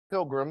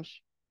Pilgrims.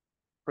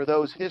 For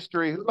those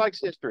history, who likes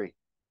history?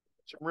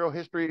 Some real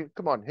history.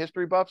 Come on,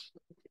 history buffs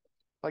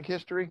like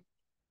history.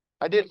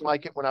 I didn't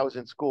like it when I was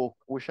in school.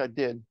 Wish I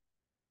did.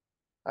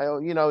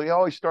 You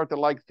always start to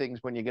like things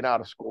when you get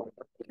out of school.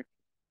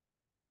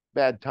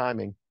 Bad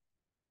timing,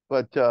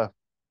 but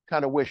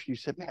kind of wish you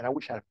said, man, I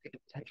wish I'd paid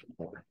attention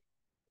more.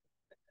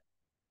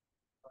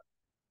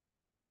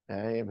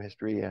 I am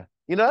history, yeah.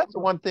 That's the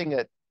one thing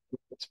that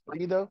it's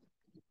free though.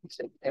 You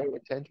say pay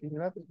attention, you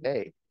don't have to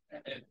pay.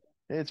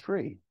 It's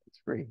free. It's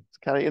free. It's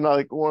kind of,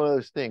 like one of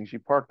those things. You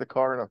park the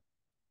car in a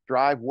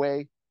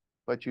driveway,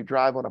 but you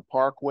drive on a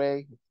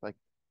parkway. It's like,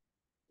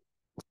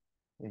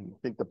 and you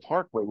think the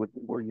parkway would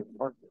be where you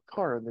park the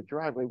car, and the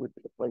driveway would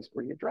be the place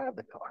where you drive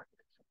the car.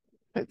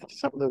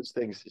 Some of those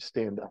things just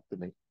stand up to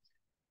me.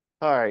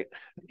 All right.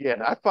 Yeah,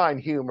 I find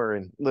humor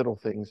in little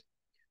things.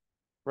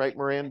 Right,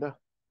 Miranda?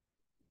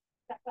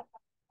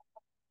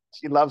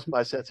 She loves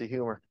my sense of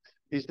humor.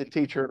 She's the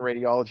teacher in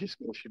radiology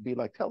school. She'd be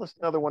like, tell us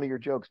another one of your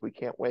jokes. We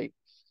can't wait.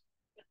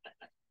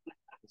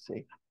 Let's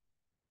see.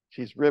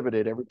 She's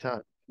riveted every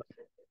time.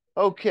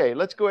 Okay,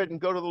 let's go ahead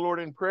and go to the Lord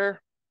in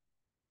prayer.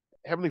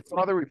 Heavenly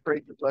Father, we pray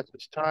to bless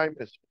this time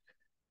as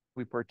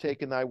we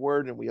partake in thy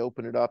word and we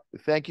open it up. We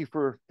thank you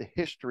for the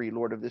history,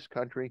 Lord, of this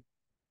country.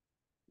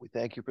 We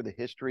thank you for the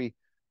history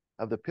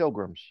of the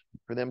pilgrims,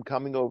 for them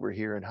coming over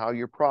here and how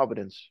your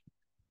providence,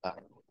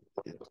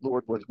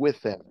 Lord, was with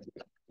them,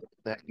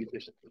 that you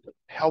just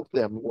helped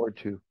them, Lord,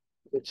 to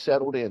get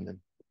settled in.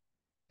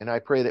 And I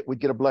pray that we'd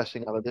get a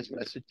blessing out of this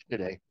message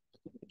today.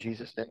 In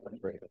Jesus' name I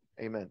pray.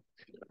 Amen.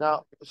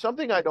 Now,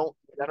 something I don't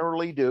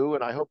generally do,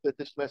 and I hope that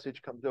this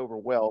message comes over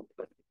well,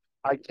 but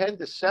I tend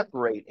to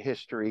separate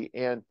history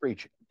and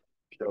preaching.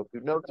 So if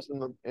you've noticed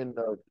in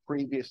the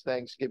previous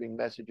Thanksgiving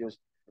messages,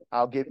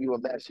 I'll give you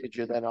a message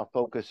and then I'll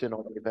focus in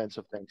on the events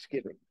of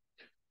Thanksgiving.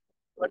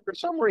 But for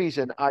some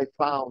reason, I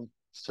found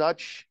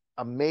such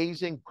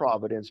amazing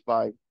providence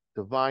by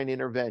divine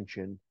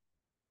intervention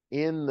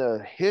in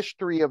the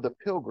history of the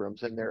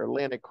pilgrims and their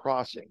Atlantic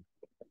crossing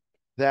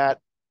that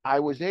I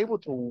was able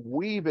to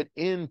weave it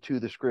into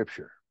the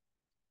scripture.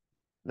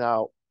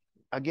 Now,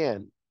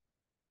 again,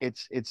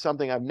 it's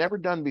something I've never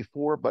done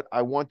before, but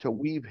I want to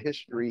weave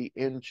history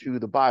into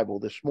the Bible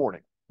this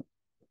morning.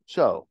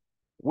 So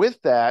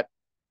with that,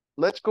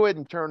 let's go ahead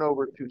and turn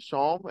over to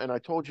Psalm. And I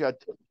told you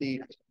I'd take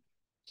the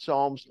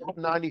Psalms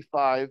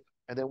 95,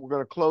 and then we're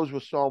going to close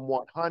with Psalm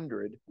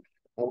 100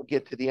 when we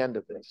get to the end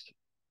of this.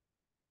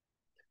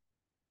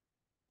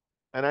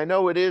 And I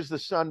know it is the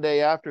Sunday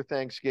after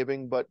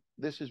Thanksgiving, but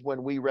this is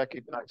when we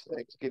recognize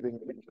Thanksgiving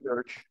in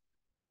church.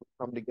 We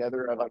come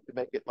together. I like to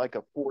make it like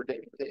a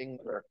 4-day thing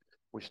where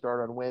we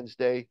start on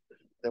Wednesday,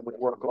 then we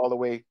work all the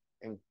way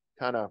and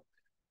kind of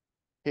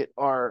hit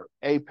our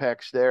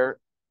apex there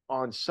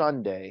on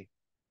Sunday.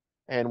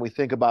 And we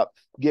think about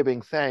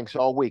giving thanks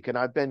all week. And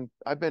I've been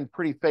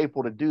pretty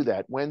faithful to do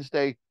that.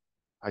 Wednesday,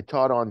 I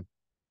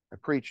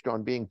preached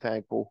on being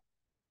thankful.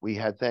 We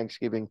had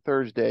Thanksgiving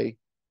Thursday,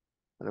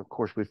 and of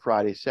course with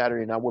Friday,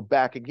 Saturday. Now we're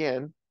back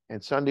again,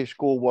 and Sunday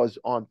school was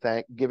on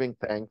giving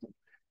thanks.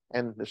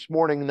 And this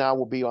morning now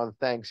will be on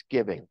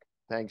Thanksgiving.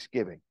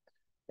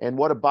 And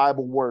what a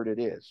Bible word it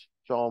is.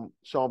 Psalm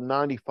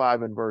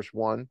 95 and verse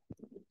 1.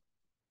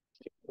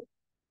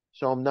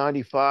 Psalm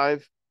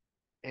 95,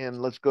 and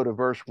let's go to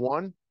verse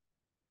 1.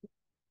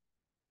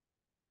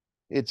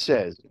 It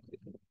says,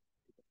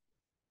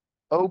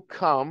 "O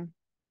come,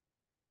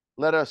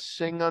 let us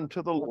sing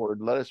unto the Lord.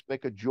 Let us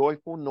make a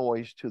joyful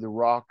noise to the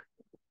rock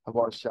of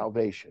our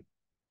salvation.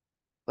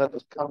 Let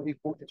us come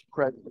before his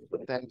presence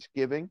with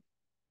thanksgiving."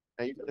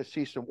 Now you're going to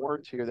see some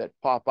words here that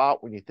pop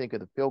out when you think of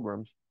the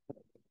pilgrims.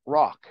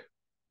 Rock.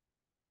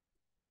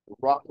 The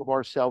rock of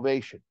our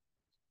salvation.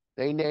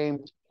 They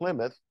named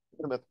Plymouth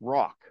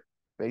Rock,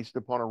 based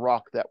upon a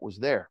rock that was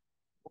there.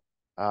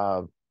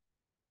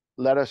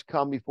 Let us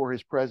come before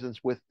his presence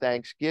with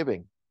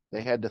thanksgiving.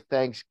 They had the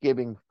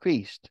Thanksgiving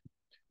feast.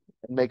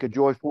 And make a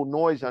joyful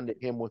noise unto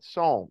him with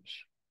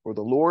psalms. For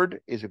the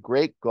Lord is a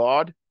great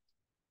God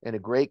and a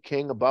great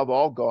King above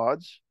all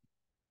gods.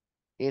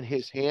 In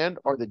his hand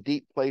are the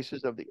deep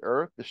places of the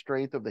earth. The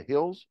strength of the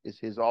hills is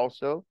his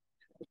also.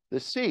 The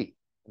sea,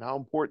 and how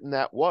important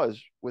that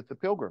was with the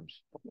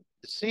pilgrims.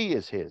 The sea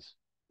is his.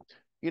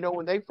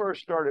 When they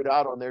first started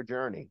out on their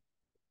journey,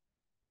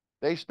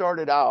 they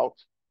started out,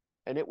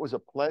 and it was a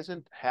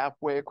pleasant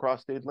halfway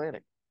across the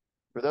Atlantic.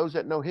 For those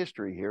that know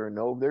history here and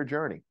know their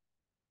journey,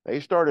 they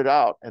started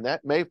out, and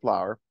that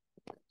Mayflower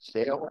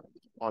sailed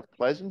on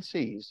pleasant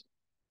seas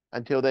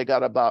until they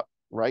got about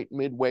right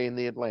midway in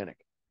the Atlantic.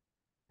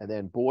 And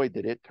then, boy,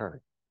 did it turn.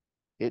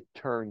 It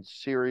turned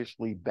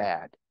seriously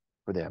bad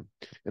for them.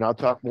 And I'll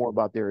talk more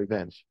about their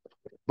events.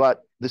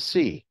 But the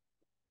sea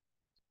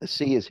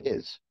is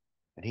his,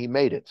 and he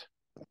made it.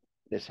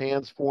 His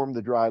hands formed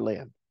the dry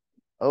land.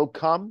 Oh,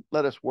 come,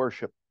 let us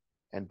worship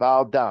and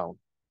bow down.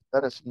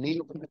 Let us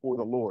kneel before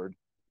the Lord,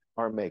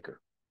 our Maker.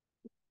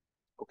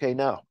 Okay,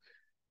 now,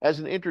 as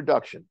an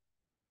introduction,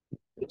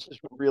 this is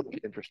really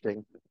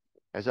interesting.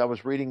 As I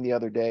was reading the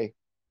other day,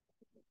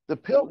 the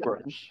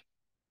pilgrims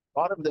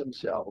thought of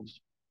themselves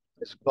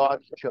as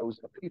God's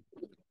chosen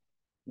people,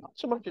 not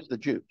so much as the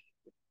Jews,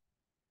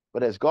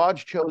 but as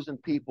God's chosen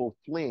people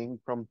fleeing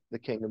from the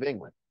King of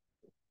England,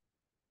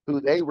 who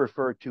they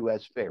referred to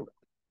as Pharaoh.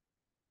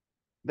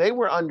 They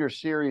were under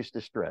serious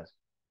distress.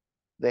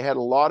 They had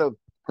a lot of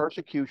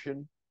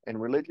persecution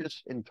and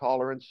religious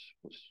intolerance.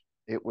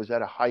 It was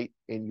at a height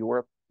in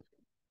Europe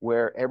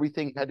where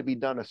everything had to be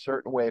done a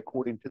certain way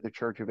according to the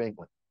Church of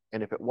England.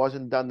 And if it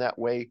wasn't done that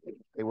way,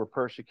 they were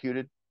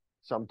persecuted.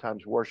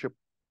 Sometimes worship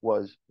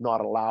was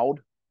not allowed.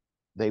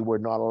 They were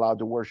not allowed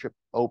to worship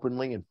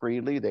openly and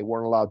freely. They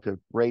weren't allowed to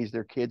raise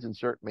their kids in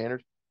certain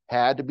manners.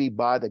 Had to be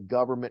by the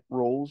government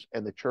rules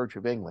and the Church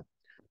of England,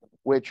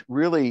 which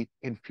really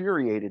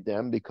infuriated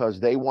them because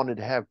they wanted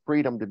to have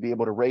freedom to be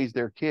able to raise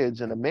their kids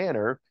in a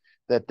manner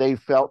that they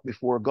felt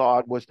before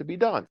God was to be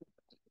done.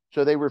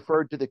 So they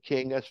referred to the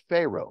king as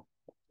Pharaoh.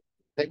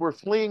 They were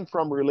fleeing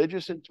from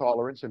religious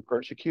intolerance and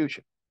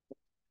persecution.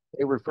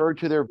 They referred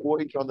to their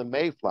voyage on the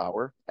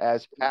Mayflower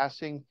as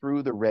passing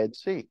through the Red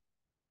Sea.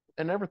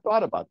 I never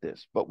thought about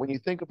this, but when you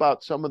think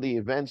about some of the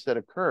events that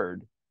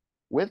occurred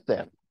with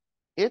them,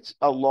 it's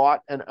a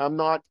lot. And I'm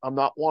not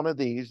one of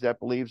these that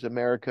believes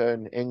America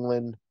and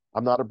England.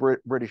 I'm not a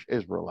British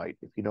Israelite,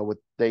 if you know what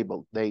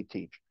they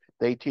teach.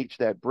 They teach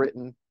that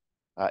Britain,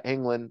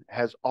 England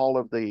has all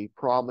of the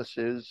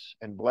promises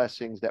and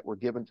blessings that were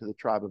given to the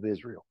tribe of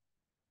Israel.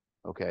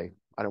 Okay,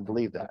 I don't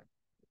believe that.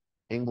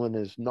 England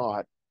is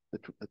not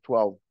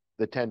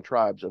the 10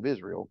 tribes of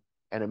Israel,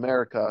 and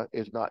America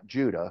is not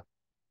Judah,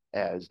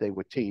 as they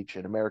would teach.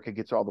 And America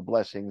gets all the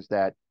blessings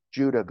that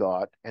Judah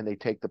got, and they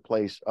take the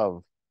place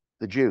of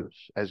the Jews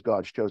as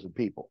God's chosen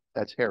people.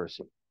 That's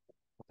heresy.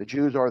 The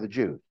Jews are the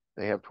Jews.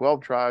 They have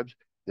 12 tribes.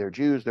 They're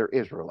Jews. They're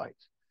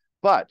Israelites.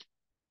 But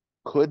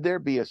could there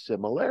be a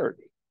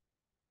similarity?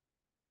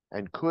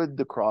 And could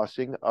the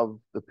crossing of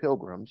the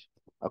pilgrims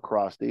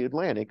across the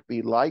Atlantic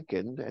be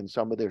likened, and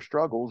some of their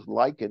struggles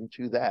likened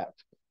to that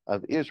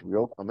of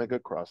Israel coming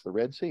across the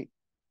Red Sea?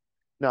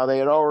 Now, they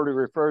had already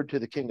referred to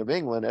the King of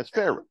England as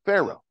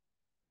Pharaoh.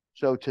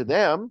 So to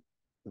them,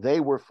 they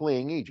were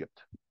fleeing Egypt,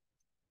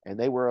 and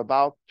they were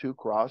about to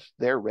cross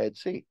their Red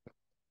Sea.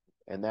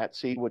 And that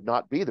sea would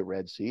not be the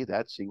Red Sea.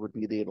 That sea would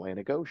be the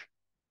Atlantic Ocean.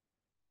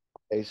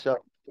 Okay, so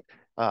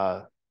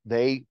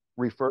they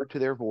referred to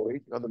their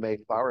voyage on the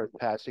Mayflower as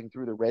passing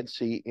through the Red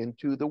Sea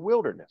into the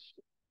wilderness.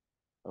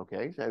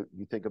 Okay, so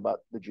you think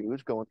about the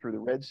Jews going through the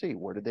Red Sea.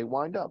 Where did they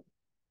wind up?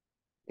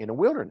 In a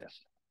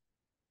wilderness.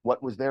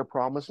 What was their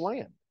promised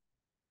land?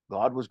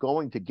 God was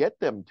going to get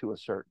them to a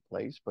certain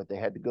place, but they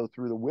had to go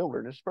through the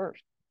wilderness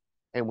first.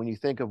 And when you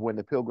think of when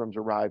the pilgrims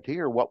arrived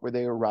here, what were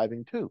they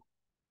arriving to?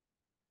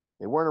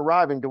 They weren't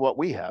arriving to what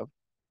we have.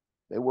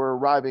 They were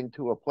arriving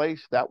to a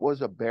place that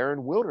was a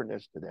barren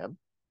wilderness to them,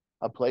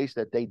 a place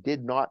that they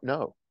did not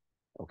know.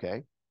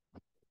 Okay.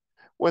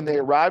 When they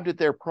arrived at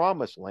their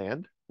promised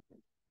land,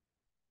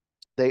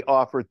 they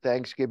offered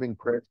thanksgiving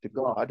prayers to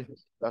God,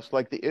 just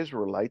like the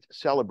Israelites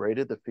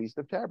celebrated the Feast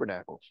of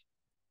Tabernacles.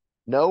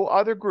 No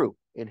other group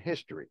in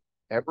history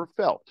ever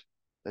felt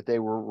that they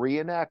were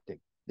reenacting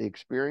the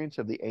experience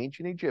of the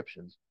ancient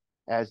Egyptians,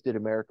 as did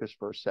America's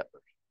first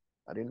settlers.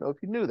 I didn't know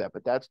if you knew that,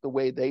 but that's the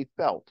way they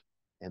felt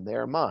in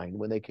their mind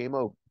when they came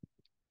over.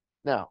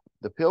 Now,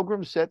 the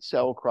pilgrims set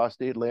sail across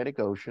the Atlantic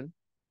Ocean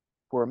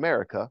for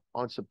America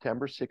on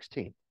September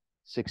 16th,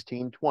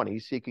 1620,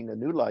 seeking a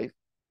new life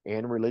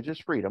and religious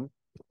freedom,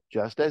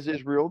 just as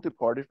Israel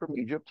departed from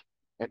Egypt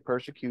and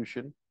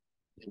persecution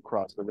and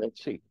crossed the Red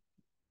Sea.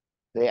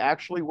 They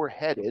actually were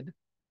headed,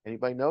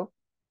 anybody know,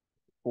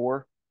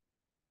 for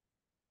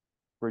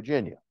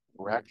Virginia.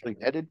 We're actually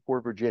headed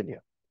for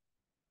Virginia.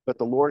 But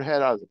the Lord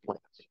had other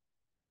plans.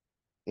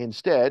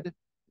 Instead,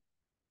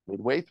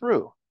 midway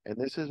through, and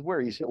this is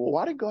where he said, well,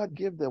 why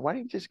didn't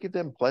he just give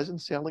them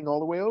pleasant sailing all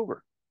the way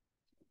over?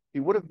 If he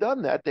would have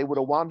done that, they would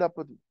have wound up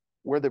with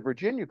where the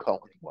Virginia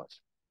colony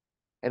was.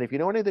 And if you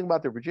know anything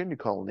about the Virginia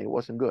colony, it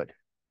wasn't good.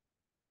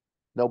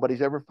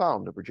 Nobody's ever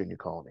found the Virginia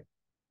colony.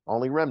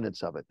 Only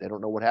remnants of it. They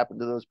don't know what happened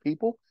to those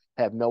people,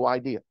 have no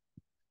idea.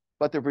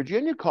 But the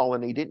Virginia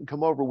colony didn't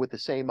come over with the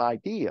same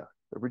idea.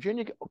 The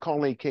Virginia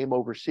colony came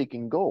over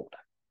seeking gold.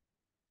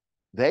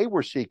 They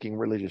were seeking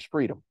religious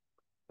freedom.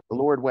 The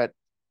Lord went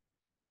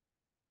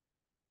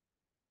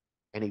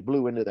and he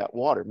blew into that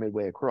water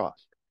midway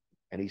across.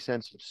 And he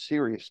sent some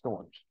serious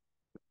storms.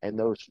 And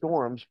those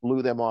storms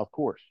blew them off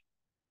course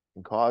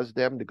and caused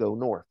them to go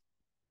north,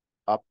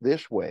 up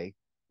this way,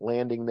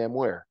 landing them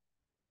where?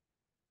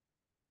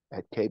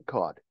 At Cape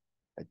Cod.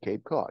 At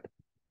Cape Cod.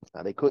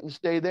 Now, they couldn't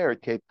stay there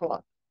at Cape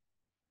Cod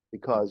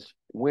because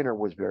winter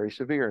was very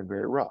severe and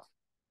very rough.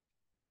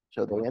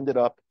 So they ended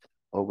up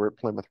over at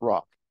Plymouth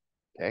Rock.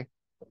 Okay.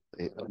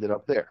 They ended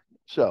up there.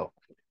 So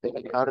they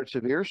encountered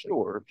severe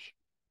storms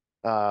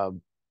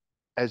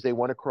as they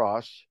went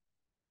across.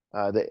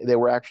 They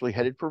were actually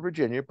headed for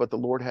Virginia, but the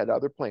Lord had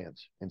other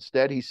plans.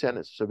 Instead, he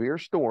sent severe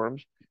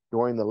storms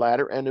during the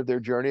latter end of their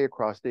journey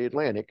across the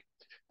Atlantic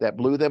that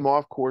blew them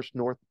off course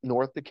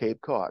north to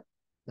Cape Cod.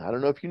 Now, I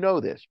don't know if you know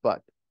this,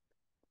 but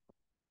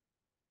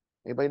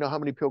Anybody know how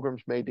many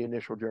pilgrims made the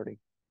initial journey?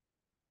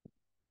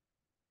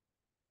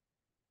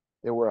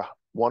 There were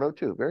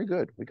 102. Very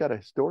good. We got a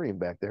historian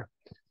back there.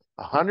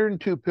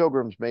 102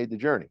 pilgrims made the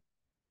journey.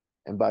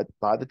 And by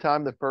the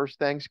time the first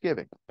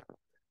Thanksgiving,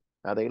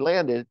 now they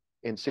landed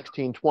in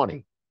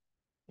 1620.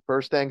 The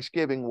first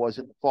Thanksgiving was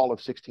in the fall of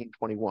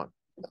 1621.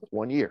 That's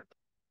 1 year.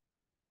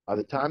 By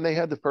the time they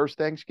had the first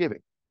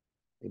Thanksgiving,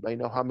 anybody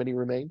know how many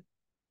remained?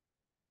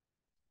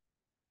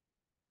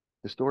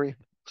 Historian?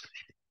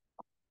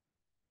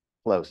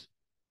 Close.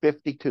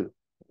 52.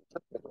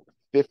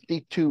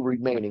 52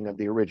 remaining of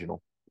the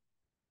original.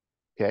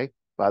 Okay.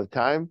 By the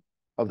time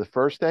of the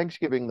first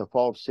Thanksgiving, the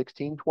fall of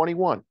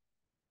 1621,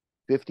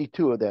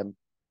 52 of them,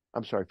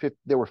 I'm sorry,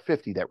 there were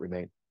 50 that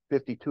remained.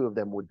 52 of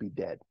them would be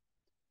dead.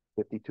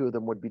 52 of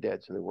them would be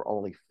dead. So there were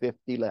only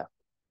 50 left.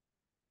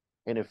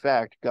 And in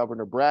fact,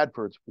 Governor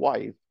Bradford's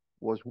wife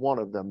was one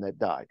of them that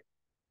died.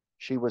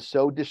 She was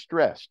so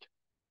distressed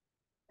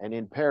and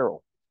in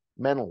peril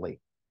mentally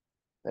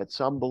that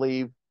some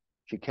believe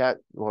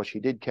she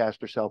did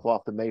cast herself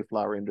off the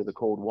Mayflower into the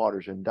cold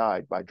waters and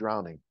died by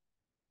drowning.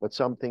 But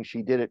some think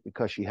she did it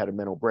because she had a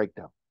mental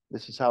breakdown.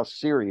 This is how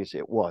serious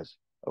it was,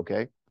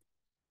 okay?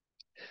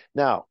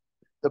 Now,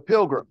 the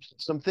Pilgrims,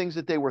 some things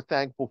that they were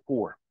thankful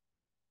for.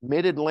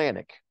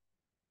 Mid-Atlantic.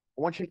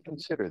 I want you to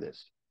consider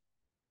this.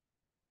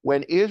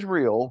 When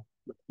Israel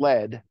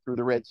fled through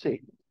the Red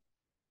Sea,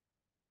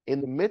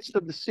 in the midst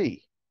of the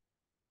sea,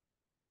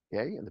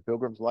 okay, and the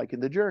Pilgrims liken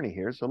the journey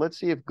here, so let's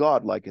see if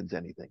God likens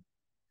anything.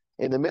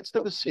 In the midst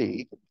of the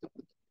sea,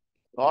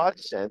 God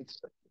sent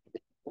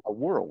a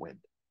whirlwind,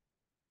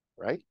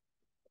 right?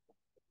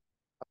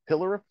 A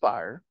pillar of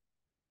fire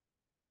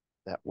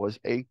that was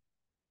a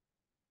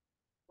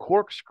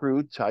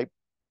corkscrew type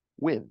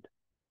wind.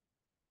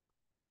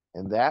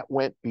 And that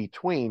went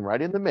between,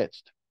 right in the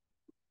midst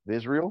of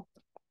Israel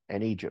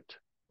and Egypt,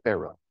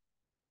 Pharaoh.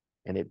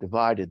 And it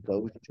divided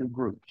those two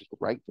groups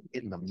right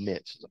in the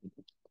midst.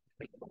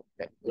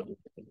 Okay.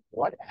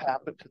 What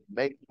happened to the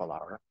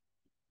Mayflower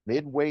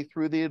midway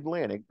through the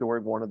Atlantic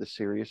during one of the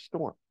serious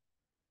storms?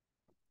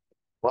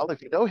 Well,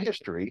 if you know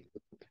history,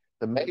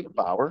 the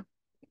Mayflower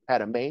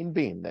had a main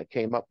beam that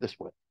came up this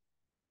way.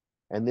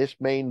 And this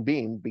main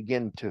beam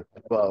began to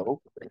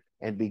bow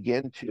and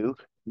begin to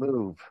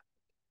move.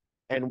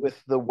 And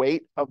with the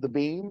weight of the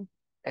beam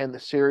and the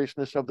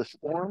seriousness of the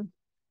storm,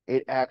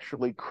 it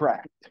actually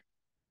cracked.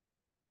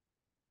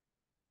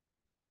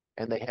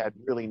 And they had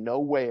really no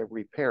way of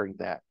repairing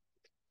that.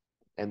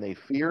 And they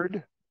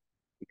feared,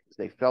 because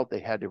they felt they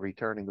had to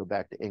return and go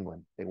back to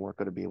England. They weren't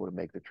going to be able to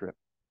make the trip.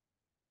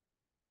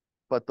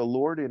 But the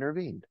Lord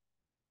intervened.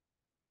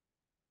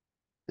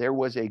 There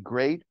was a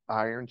great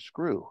iron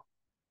screw,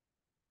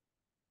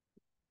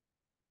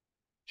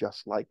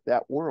 just like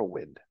that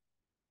whirlwind,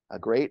 a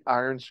great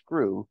iron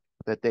screw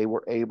that they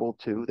were able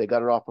to, they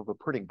got it off of a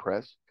printing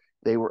press.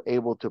 They were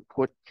able to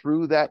put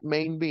through that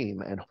main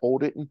beam and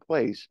hold it in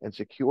place and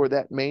secure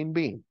that main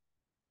beam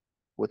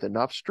with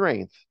enough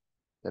strength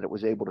that it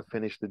was able to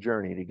finish the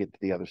journey to get to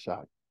the other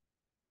side.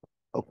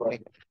 Okay.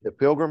 The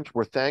Pilgrims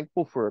were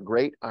thankful for a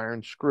great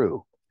iron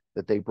screw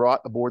that they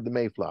brought aboard the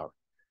Mayflower.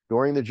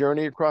 During the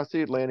journey across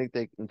the Atlantic,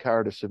 they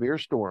encountered a severe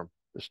storm.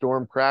 The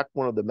storm cracked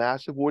one of the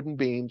massive wooden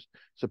beams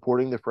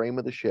supporting the frame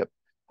of the ship.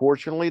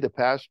 Fortunately,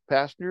 the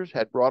passengers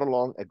had brought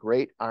along a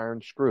great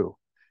iron screw,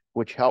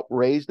 which helped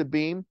raise the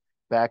beam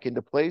back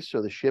into place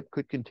so the ship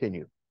could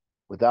continue.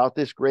 Without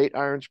this great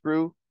iron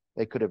screw,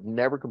 they could have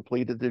never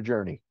completed the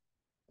journey.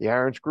 The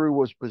iron screw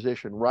was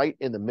positioned right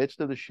in the midst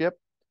of the ship,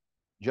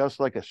 just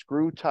like a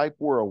screw-type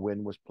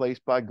whirlwind was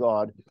placed by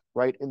God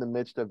right in the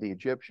midst of the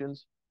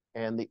Egyptians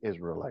and the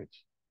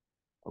Israelites.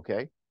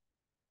 Okay?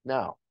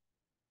 Now,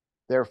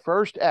 their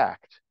first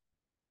act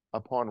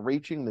upon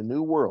reaching the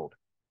New World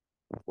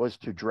was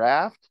to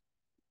draft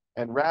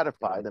and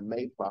ratify the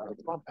Mayflower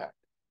Compact.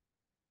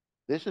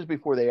 This is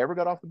before they ever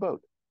got off the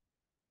boat.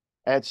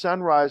 At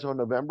sunrise on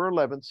November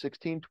 11th,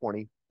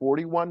 1620,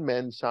 41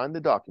 men signed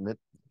the document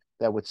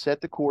that would set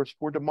the course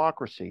for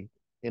democracy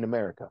in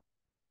America.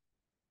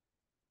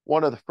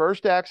 One of the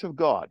first acts of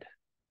God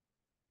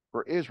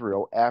for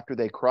Israel after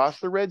they crossed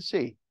the Red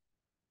Sea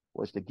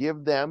was to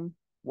give them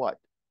what?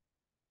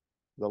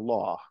 The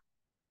law.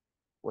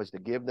 Was to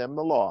give them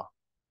the law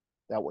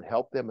that would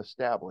help them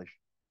establish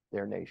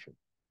their nation.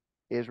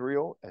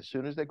 Israel, as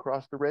soon as they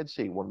crossed the Red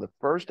Sea, one of the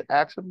first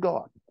acts of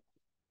God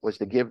was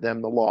to give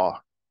them the law,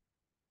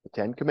 the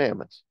 10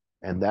 Commandments,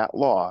 and that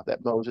law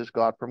that Moses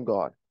got from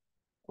God.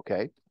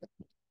 Okay?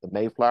 The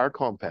Mayflower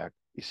Compact.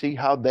 You see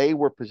how they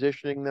were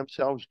positioning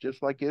themselves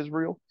just like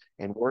Israel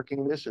and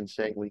working this and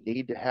saying we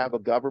need to have a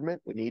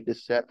government, we need to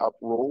set up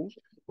rules,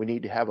 we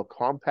need to have a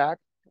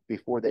compact.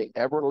 Before they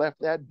ever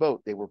left that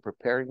boat, they were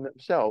preparing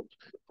themselves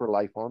for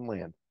life on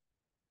land.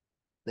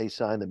 They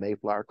signed the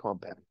Mayflower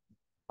Compact,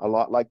 a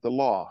lot like the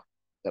law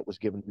that was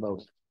given to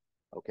Moses.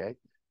 Okay?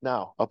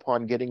 Now,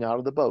 upon getting out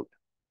of the boat,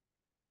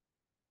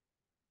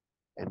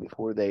 and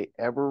before they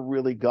ever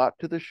really got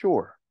to the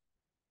shore,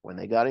 when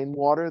they got in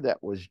water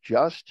that was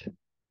just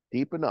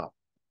deep enough,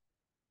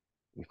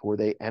 before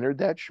they entered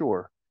that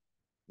shore,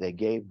 they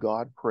gave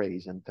God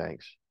praise and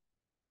thanks.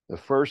 The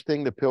first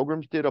thing the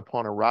pilgrims did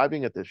upon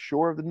arriving at the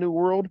shore of the New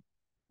World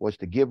was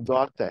to give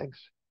God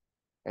thanks.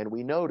 And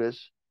we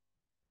notice,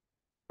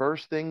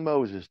 first thing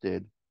Moses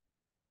did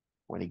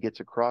when he gets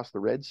across the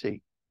Red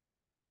Sea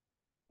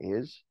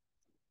is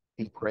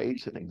he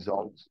prays and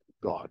exalts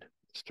God.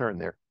 Let's turn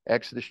there.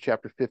 Exodus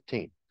chapter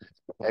 15.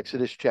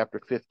 Exodus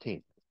chapter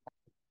 15.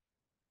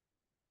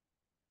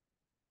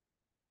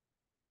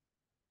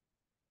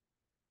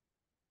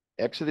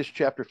 Exodus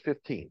chapter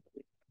 15.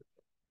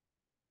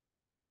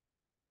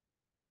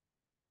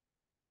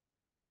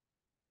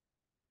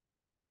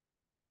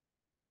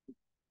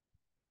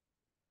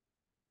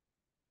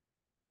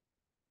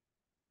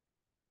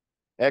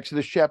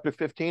 Exodus chapter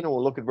 15, and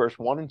we'll look at verse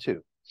 1 and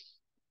 2.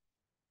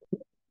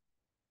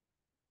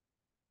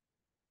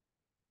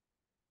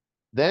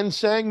 Then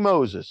sang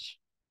Moses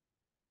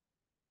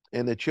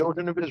and the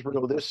children of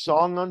Israel this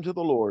song unto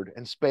the Lord,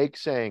 and spake,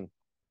 saying,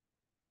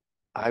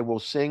 I will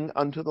sing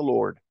unto the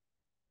Lord,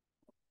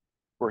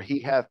 for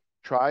he hath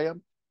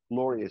triumphed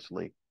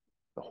gloriously.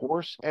 The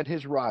horse and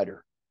his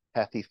rider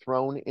hath he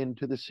thrown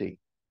into the sea.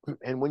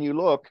 And when you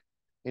look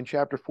in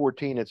chapter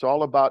 14, it's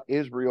all about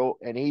Israel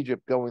and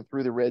Egypt going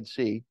through the Red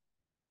Sea,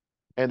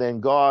 and then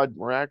God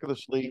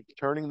miraculously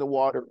turning the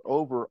water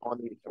over on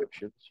the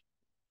Egyptians.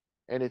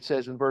 And it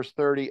says in verse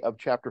 30 of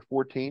chapter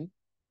 14,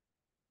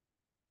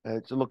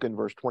 let's look in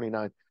verse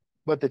 29.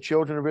 But the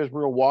children of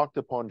Israel walked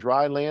upon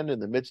dry land in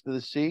the midst of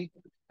the sea,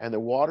 and the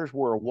waters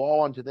were a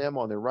wall unto them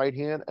on their right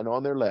hand and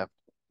on their left.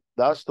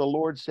 Thus the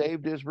Lord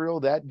saved Israel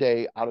that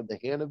day out of the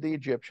hand of the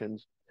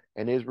Egyptians,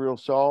 and Israel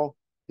saw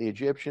the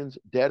Egyptians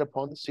dead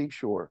upon the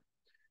seashore.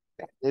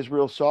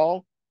 Israel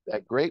saw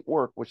that great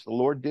work which the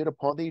Lord did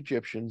upon the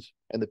Egyptians,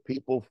 and the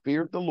people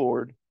feared the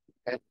Lord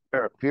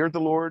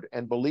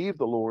and believed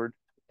the Lord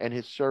and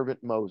his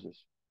servant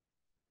Moses.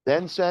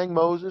 Then sang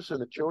Moses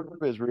and the children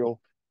of Israel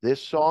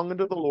this song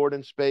unto the Lord,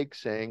 and spake,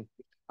 saying,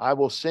 I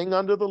will sing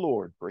unto the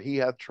Lord, for he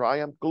hath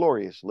triumphed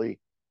gloriously.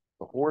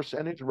 The horse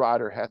and his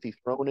rider hath he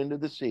thrown into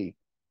the sea.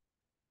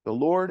 The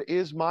Lord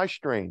is my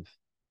strength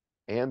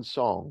and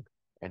song,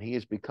 and he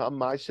is become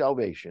my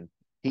salvation.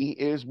 He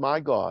is my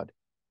God,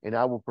 and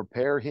I will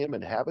prepare him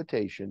an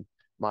habitation,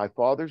 my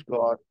father's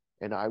God,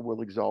 and I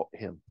will exalt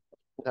him.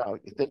 Now,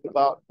 you think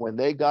about when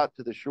they got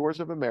to the shores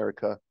of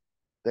America,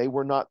 they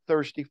were not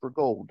thirsty for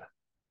gold.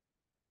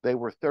 They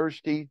were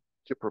thirsty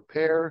to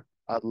prepare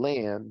a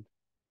land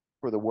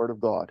for the word of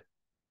God.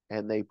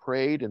 And they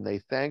prayed and they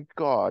thanked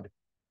God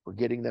for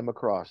getting them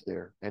across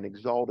there and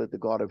exalted the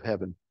God of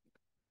heaven.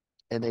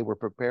 And they were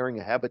preparing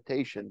a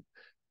habitation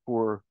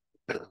for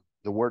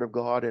the word of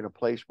God in a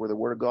place where the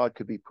word of God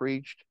could be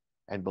preached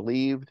and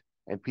believed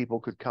and people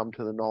could come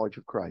to the knowledge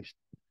of Christ.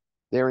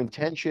 Their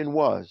intention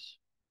was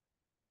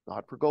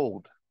not for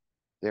gold.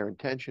 Their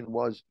intention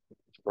was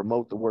to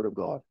promote the word of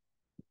God.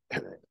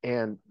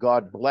 And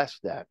God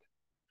blessed that.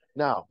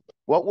 Now,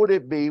 what would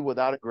it be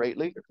without a great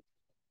leader?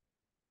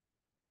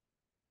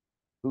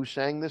 Who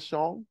sang this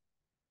song?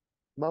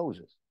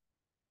 Moses.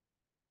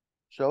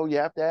 So you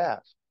have to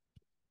ask,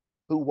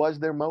 who was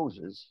their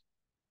Moses?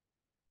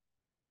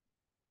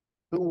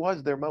 Who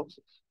was their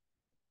Moses?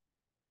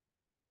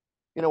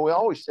 You know, we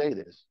always say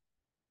this.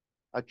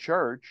 A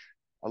church,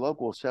 a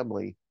local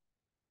assembly,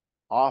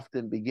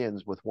 often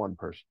begins with one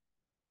person.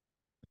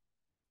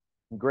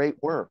 Great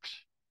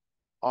works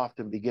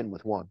often begin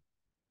with one.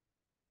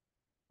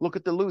 Look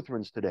at the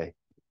Lutherans today.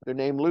 They're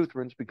named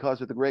Lutherans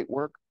because of the great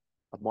work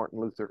of Martin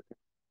Luther.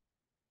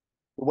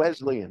 The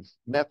Wesleyans,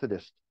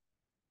 Methodists,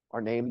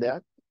 are named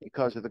that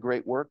because of the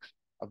great works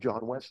of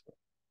John Wesley.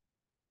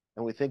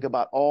 And we think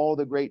about all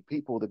the great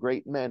people, the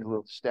great men who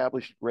have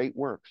established great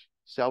works.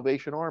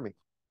 Salvation Army,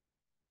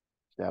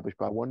 established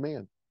by one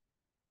man.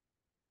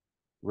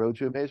 Road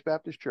to Emmaus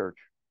Baptist Church.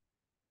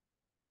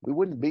 We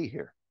wouldn't be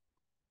here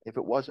if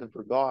it wasn't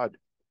for God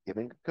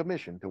giving a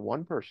commission to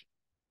one person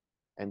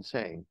and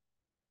saying,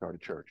 start a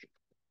church.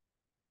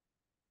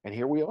 And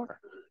here we are.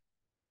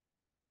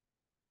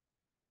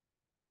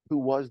 Who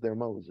was their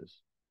Moses?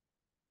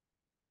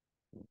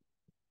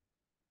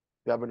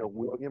 Governor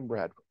William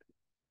Bradford.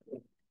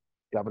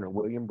 Governor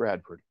William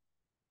Bradford.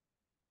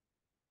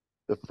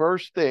 The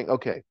first thing,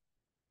 okay,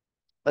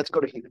 let's go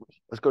to Hebrews.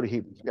 Let's go to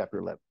Hebrews chapter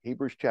 11.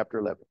 Hebrews chapter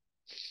 11.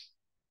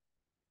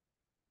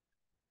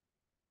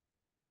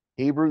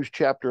 Hebrews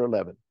chapter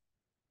 11.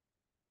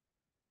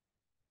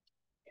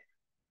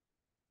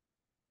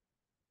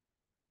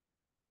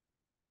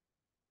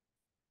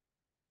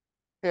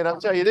 And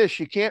I'll tell you this,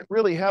 you can't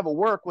really have a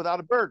work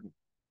without a burden.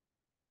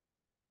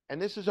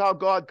 And this is how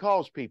God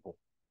calls people.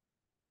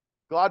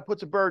 God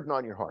puts a burden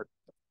on your heart.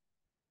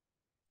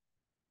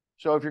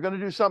 So if you're going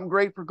to do something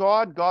great for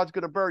God, God's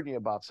going to burden you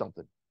about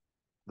something.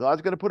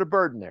 God's going to put a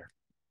burden there.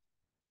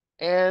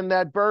 And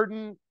that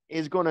burden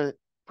is going to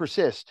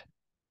persist.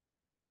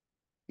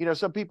 You know,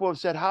 some people have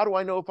said, how do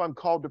I know if I'm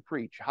called to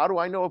preach? How do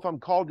I know if I'm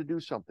called to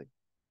do something?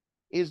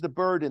 Is the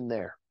burden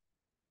there?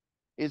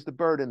 Is the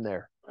burden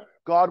there?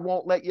 God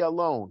won't let you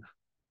alone.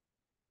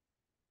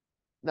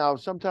 Now,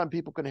 sometimes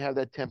people can have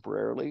that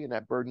temporarily and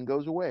that burden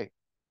goes away.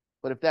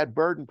 But if that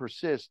burden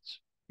persists,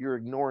 you're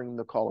ignoring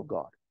the call of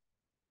God.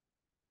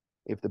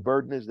 If the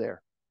burden is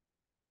there.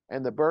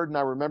 And the burden,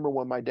 I remember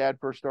when my dad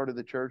first started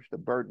the church, the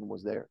burden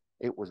was there.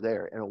 It was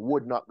there, and it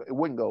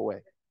wouldn't go away.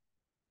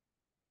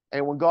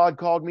 And when God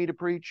called me to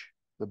preach,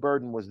 the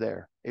burden was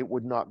there. It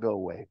would not go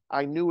away.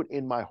 I knew it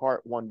in my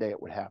heart one day it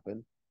would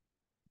happen,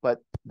 but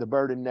the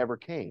burden never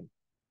came.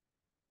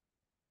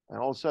 And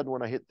all of a sudden,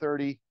 when I hit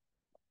 30,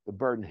 the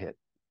burden hit.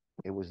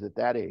 It was at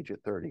that age,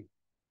 at 30.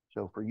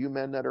 So for you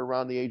men that are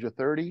around the age of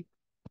 30,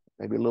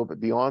 maybe a little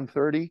bit beyond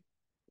 30,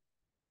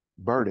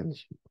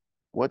 burdens.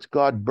 What's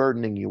God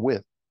burdening you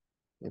with?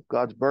 If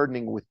God's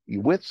burdening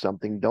you with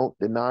something, don't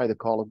deny the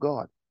call of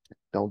God.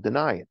 Don't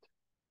deny it.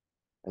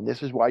 And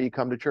this is why you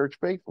come to church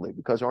faithfully,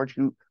 because aren't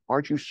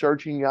you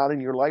searching out in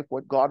your life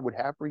what God would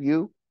have for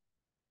you?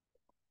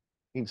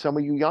 I mean, some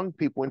of you young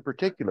people in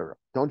particular,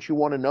 don't you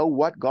want to know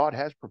what God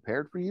has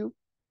prepared for you?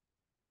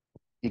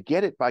 You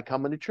get it by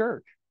coming to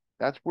church.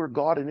 That's where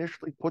God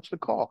initially puts the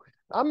call.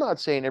 I'm not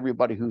saying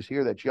everybody who's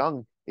here that's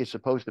young is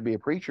supposed to be a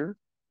preacher.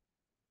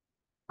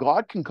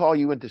 God can call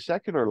you into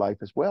secular life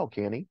as well,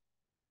 can he?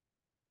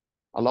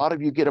 A lot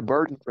of you get a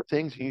burden for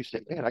things and you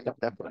say, man, I got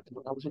that burden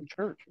when I was in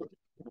church.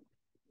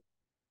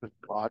 But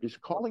God is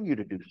calling you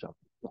to do something.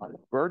 God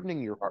is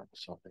burdening your heart with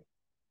something.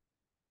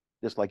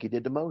 Just like he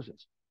did to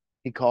Moses.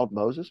 He called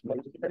Moses.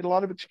 Moses made a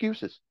lot of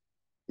excuses.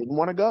 Didn't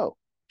want to go.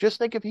 Just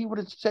think if he would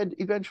have said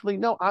eventually,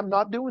 no, I'm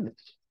not doing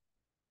this.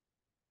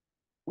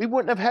 We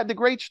wouldn't have had the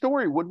great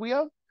story, would we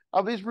have?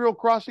 Of Israel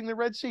crossing the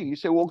Red Sea. You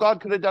say, well,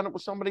 God could have done it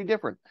with somebody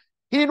different.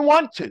 He didn't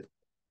want to.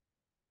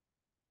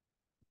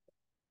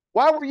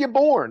 Why were you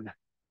born?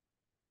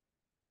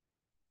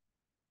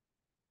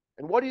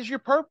 And what is your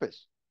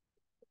purpose?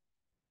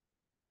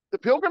 The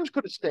Pilgrims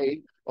could have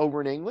stayed over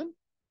in England.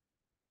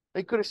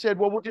 They could have said,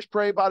 well, we'll just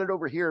pray about it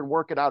over here and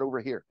work it out over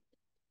here.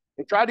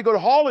 They tried to go to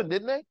Holland,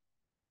 didn't they?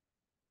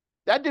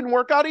 That didn't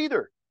work out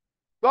either.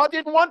 God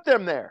didn't want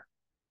them there.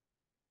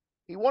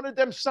 He wanted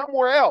them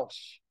somewhere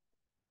else.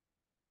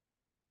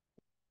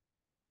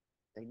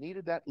 They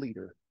needed that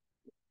leader.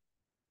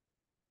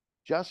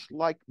 Just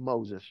like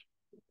Moses.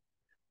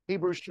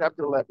 Hebrews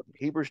chapter 11.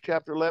 Hebrews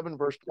chapter 11,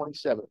 verse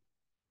 27.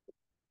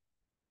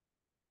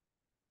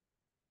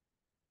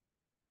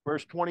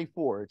 Verse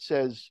 24, it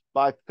says,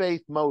 by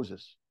faith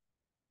Moses.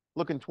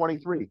 Look in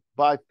 23,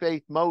 by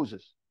faith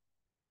Moses.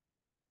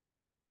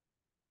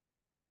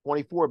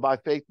 24, by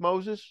faith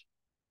Moses.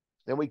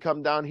 Then we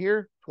come down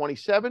here,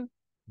 27,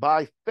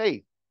 by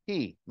faith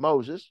he,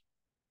 Moses,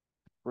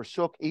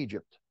 forsook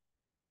Egypt.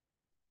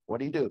 What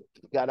did he do?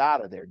 He got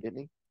out of there, didn't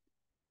he?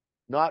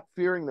 Not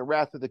fearing the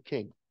wrath of the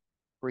king,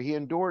 for he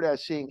endured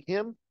as seeing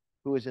him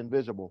who is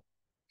invisible.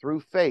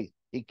 Through faith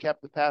he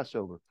kept the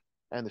Passover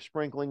and the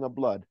sprinkling of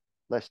blood,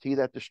 lest he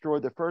that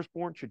destroyed the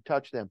firstborn should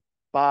touch them.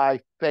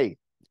 By faith.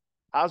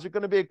 How's it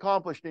going to be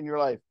accomplished in your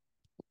life?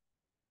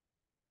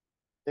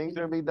 Things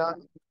are going to be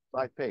done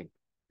by faith.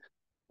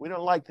 We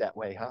don't like that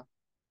way, huh?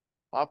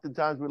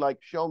 Oftentimes we like,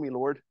 show me,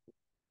 Lord.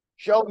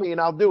 Show me and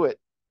I'll do it.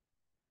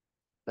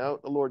 No,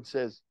 the Lord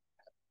says,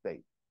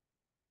 faith.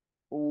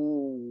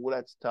 Oh,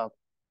 that's tough.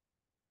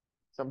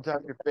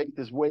 Sometimes your faith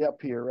is way up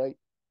here, right?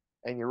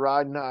 And you're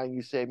riding high and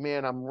you say,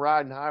 man, I'm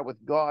riding high with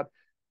God.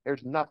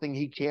 There's nothing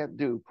he can't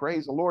do.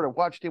 Praise the Lord. I've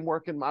watched him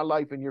work in my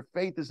life and your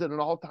faith is at an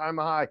all-time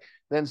high.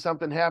 Then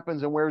something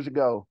happens and where's it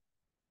go?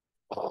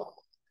 Oh,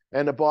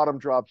 and the bottom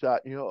drops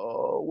out. You know,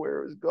 oh,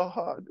 where is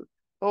God?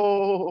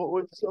 Oh,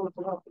 it's so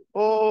tough.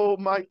 Oh,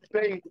 my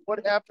faith.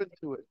 What happened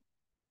to it?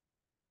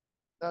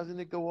 Doesn't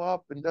it go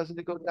up and doesn't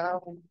it go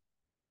down?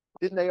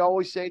 Didn't they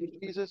always say to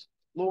Jesus,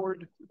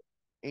 Lord,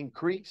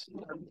 increase?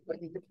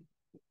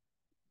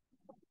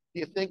 Do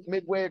you think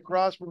midway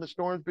across when the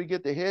storms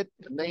begin to hit,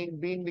 the main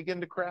beam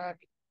begin to crack?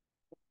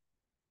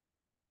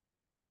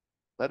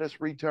 Let us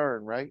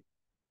return, right?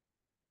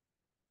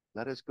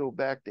 Let us go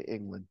back to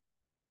England.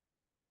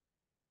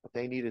 But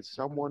they needed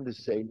someone to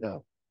say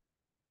no.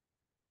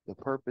 The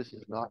purpose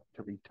is not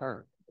to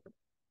return.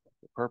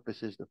 The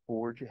purpose is to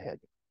forge ahead.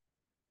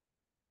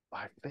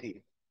 By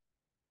faith.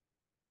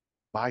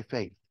 By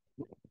faith.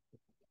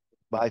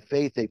 By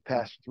faith, they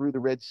passed through the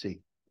Red Sea.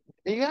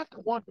 And you have to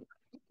wonder.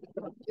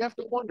 You have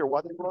to wonder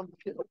why they were on the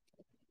ship.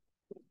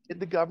 Did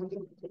the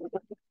government?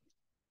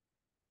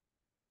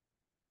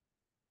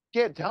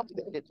 Can't tell me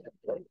they didn't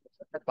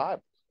have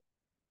Bibles.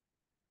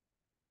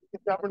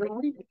 Did the government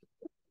read it?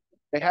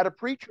 They had a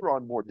preacher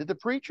on board. Did the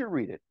preacher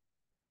read it?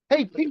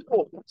 Hey,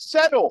 people,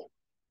 settle.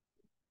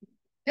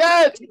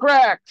 Yeah, it's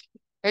cracked.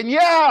 And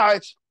yeah,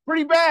 it's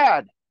pretty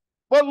bad.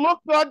 But look,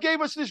 God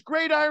gave us this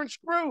great iron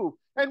screw,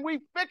 and we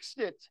fixed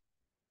it.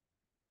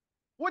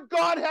 Would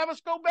God have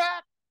us go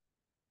back?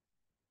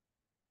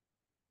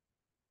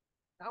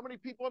 How many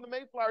people on the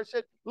Mayflower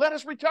said, let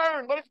us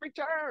return, let us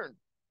return.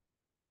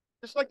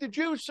 Just like the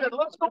Jews said,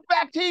 let's go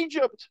back to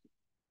Egypt.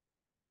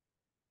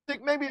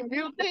 Think maybe a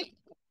mutiny?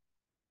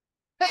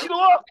 Hey,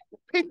 look,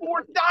 people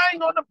were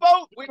dying on the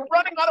boat. We were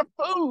running out of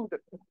food.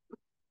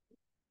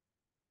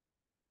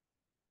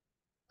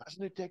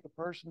 Doesn't it take a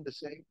person to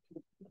say,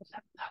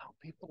 no,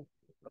 people,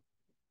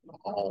 go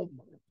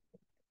home.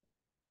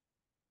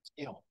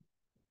 ill.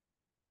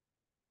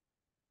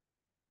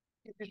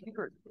 You just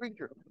hear it,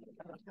 preacher.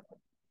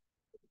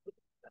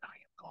 And I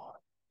am God.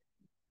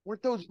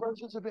 Weren't those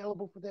verses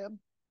available for them?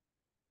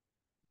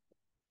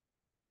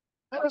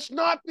 Let us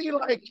not be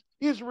like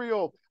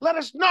Israel. Let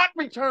us not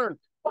return.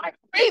 By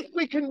faith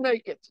we can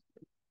make it.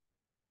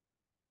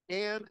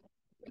 And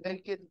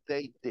make it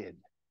they did.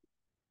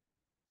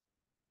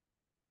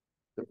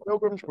 The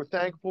Pilgrims were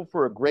thankful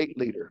for a great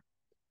leader,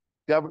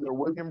 Governor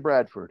William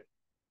Bradford.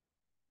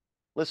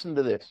 Listen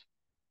to this.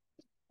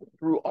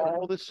 Through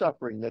all the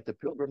suffering that the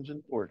Pilgrims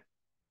endured,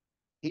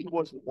 he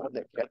was the one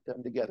that kept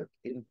them together.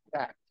 In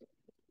fact,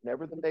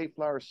 whenever the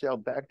Mayflower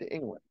sailed back to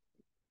England,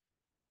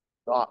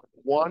 not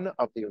one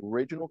of the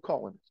original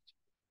colonists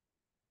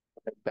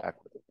went back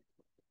with them.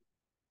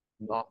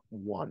 Not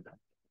one.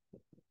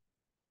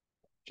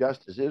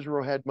 Just as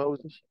Israel had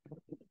Moses,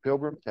 the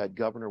Pilgrims had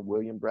Governor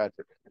William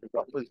Bradford.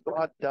 What was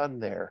God done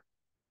there?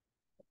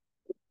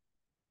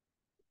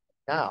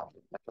 Now,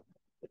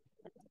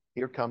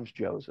 here comes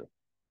Joseph.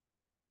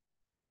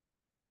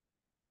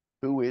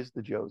 Who is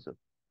the Joseph?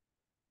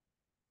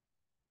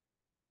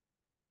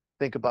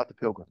 Think about the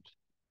Pilgrims.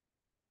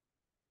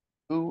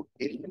 Who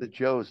is the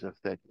Joseph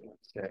that you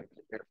say?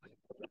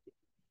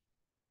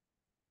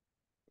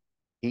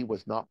 He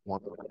was not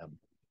one of them.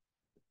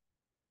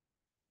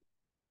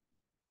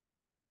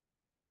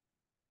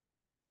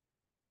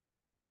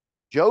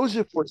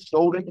 Joseph was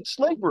sold into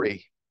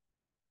slavery.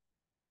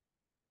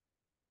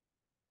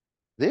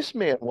 This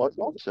man was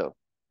also.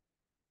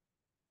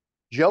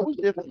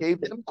 Joseph gave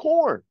them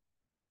corn.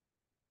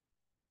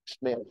 This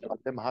man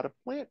taught them how to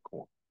plant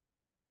corn.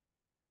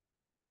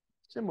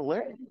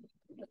 Similarity.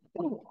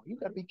 Oh, you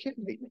got to be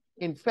kidding me.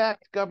 In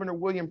fact, Governor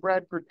William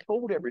Bradford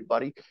told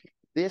everybody,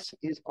 this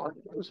is our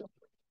Joseph.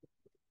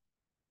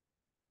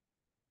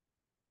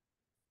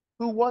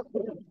 Who was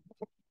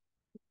it?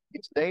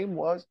 His name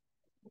was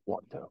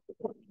Squanto.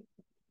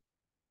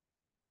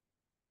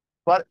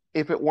 But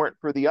if it weren't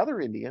for the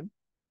other Indian,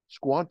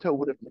 Squanto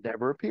would have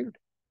never appeared.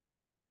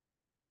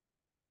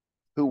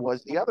 Who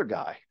was the other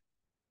guy?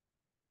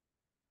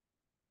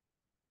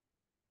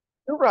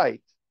 You're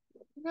right.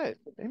 Amen.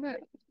 Amen.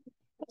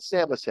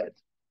 Samoset.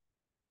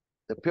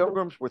 The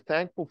Pilgrims were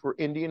thankful for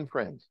Indian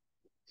friends.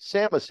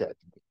 Samoset,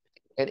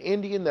 an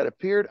Indian that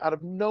appeared out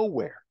of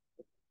nowhere.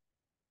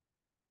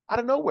 Out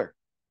of nowhere.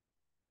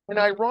 And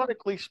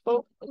ironically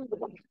spoke.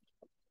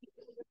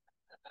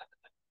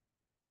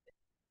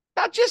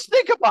 Now just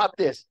think about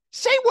this.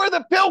 Say we're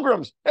the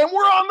Pilgrims and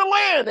we're on the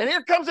land and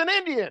here comes an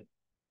Indian.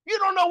 You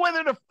don't know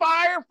whether to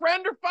fire,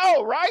 friend, or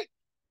foe, right?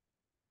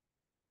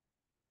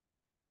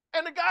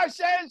 And the guy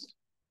says,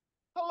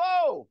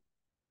 hello.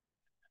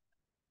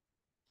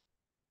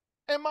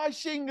 Am I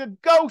seeing a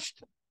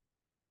ghost?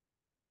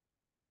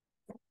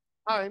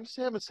 I'm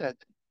Samoset.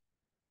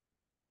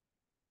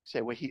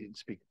 Say, well, he didn't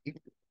speak. He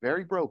was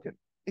very broken.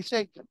 They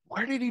say,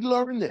 where did he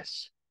learn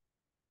this?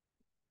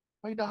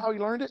 Well, you know how he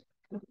learned it?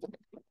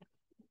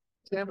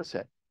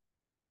 Samoset.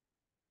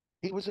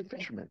 He was a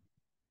fisherman.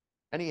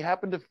 And he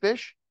happened to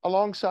fish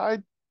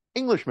alongside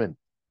Englishmen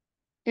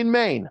in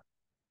Maine.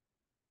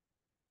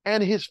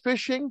 And his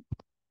fishing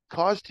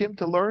caused him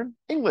to learn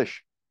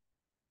English.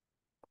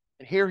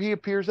 And here he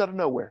appears out of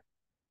nowhere.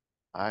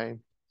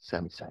 I'm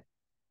Samoset.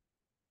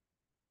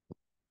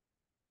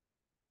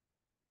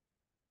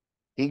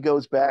 He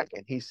goes back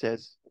and he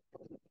says,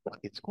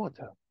 it's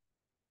Squanto.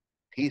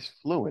 He's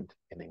fluent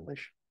in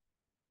English.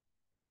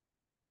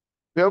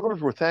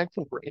 Pilgrims were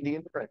thankful for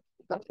Indian friends.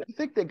 Do you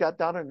think they got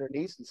down on their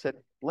knees and said,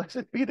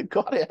 blessed be the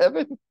God of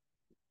heaven?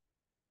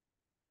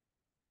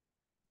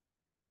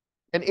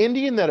 An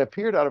Indian that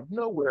appeared out of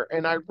nowhere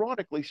and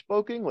ironically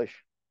spoke English,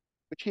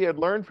 which he had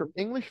learned from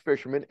English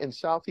fishermen in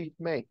southeast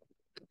Maine.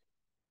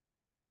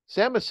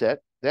 Samoset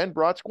then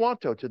brought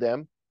Squanto to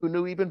them, who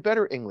knew even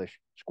better English.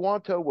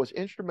 Squanto was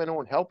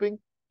instrumental in helping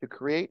to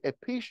create a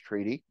peace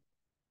treaty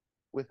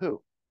with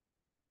who?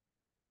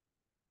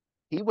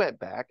 He went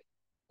back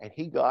and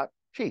he got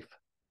Chief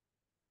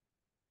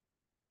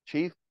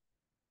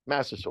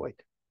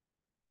Massasoit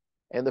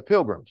and the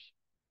Pilgrims.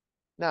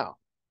 Now,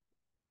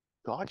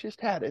 God just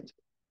had it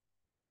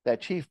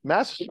that Chief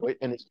Massasoit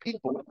and his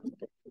people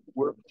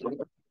were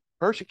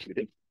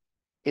persecuted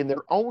in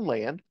their own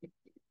land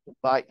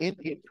by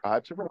Indian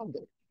tribes around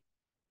them.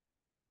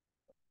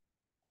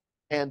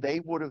 And they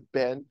would have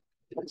been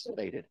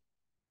decimated.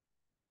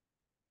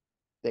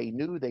 They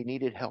knew they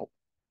needed help.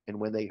 And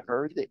when they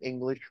heard the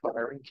English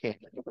firing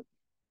cannon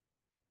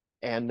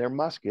and their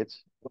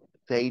muskets,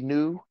 they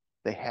knew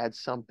they had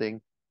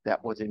something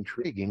that was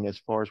intriguing as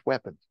far as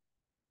weapons.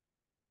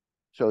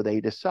 So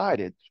they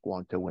decided,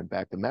 Squanto went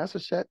back to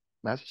Massasoit,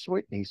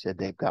 and he said,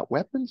 they've got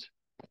weapons.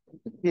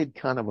 He did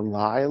kind of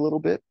lie a little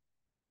bit.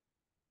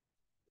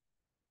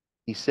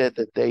 He said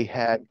that they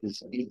had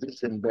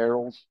diseases in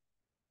barrels.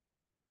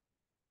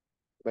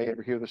 Anybody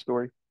ever hear the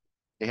story?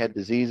 They had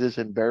diseases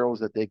in barrels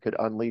that they could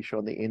unleash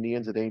on the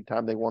Indians at any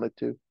time they wanted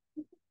to.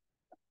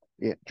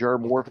 Yeah,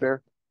 germ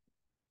warfare.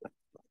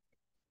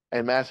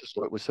 And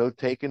Massasoit was so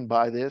taken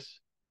by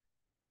this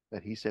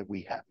that he said,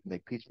 we have to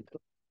make peace with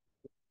them.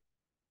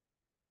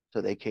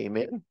 So they came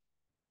in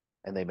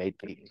and they made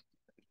peace.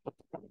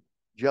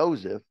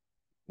 Joseph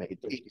made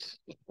peace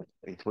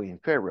between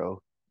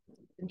Pharaoh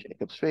and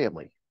Jacob's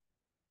family.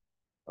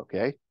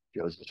 Okay,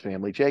 Joseph's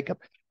family, Jacob,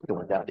 they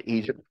went down to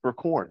Egypt for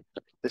corn.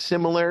 The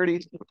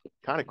similarities,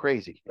 kind of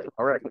crazy.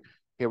 All right,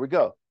 here we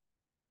go.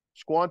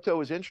 Squanto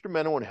was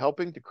instrumental in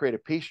helping to create a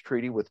peace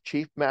treaty with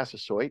Chief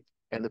Massasoit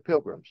and the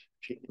Pilgrims.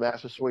 Chief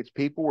Massasoit's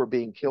people were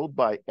being killed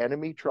by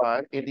enemy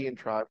tribe, Indian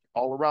tribes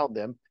all around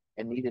them,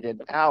 and needed an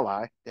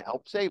ally to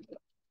help save them.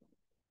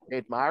 They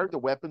admired the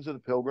weapons of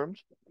the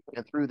Pilgrims,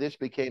 and through this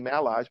became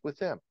allies with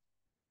them.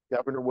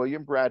 Governor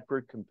William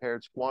Bradford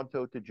compared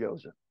Squanto to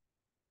Joseph.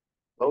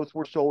 Both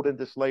were sold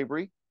into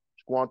slavery.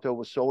 Squanto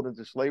was sold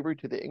into slavery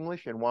to the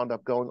English and wound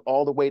up going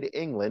all the way to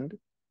England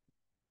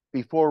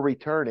before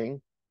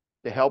returning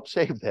to help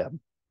save them.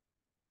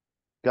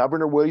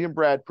 Governor William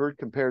Bradford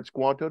compared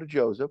Squanto to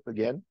Joseph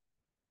again.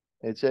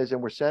 It says,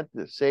 and were sent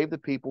to save the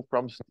people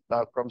from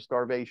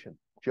starvation.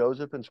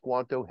 Joseph and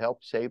Squanto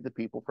helped save the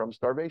people from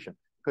starvation.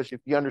 Because if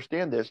you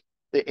understand this,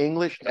 the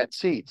English had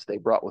seeds they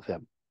brought with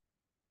them.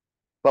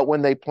 But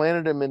when they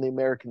planted them in the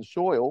American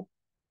soil,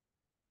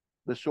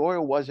 the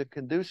soil wasn't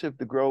conducive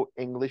to grow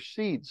English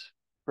seeds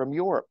from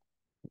Europe,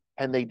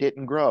 and they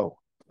didn't grow.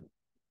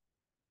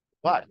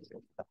 But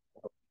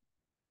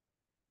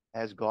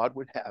as God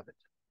would have it,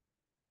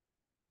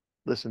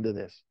 listen to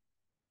this.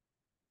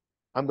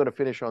 I'm going to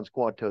finish on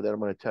Squanto, then I'm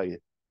going to tell you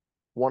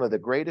one of the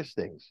greatest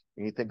things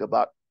when you think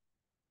about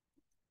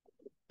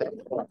that,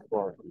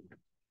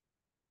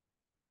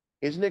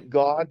 isn't it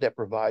God that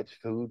provides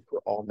food for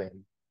all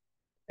men?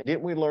 And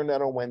didn't we learn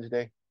that on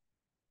Wednesday?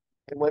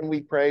 And when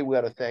we pray, we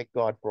got to thank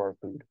God for our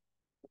food.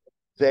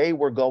 They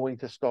were going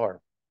to starve.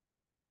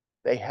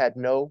 They had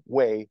no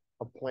way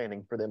of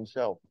planning for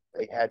themselves.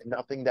 They had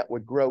nothing that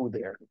would grow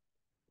there.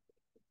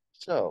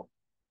 So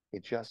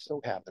it just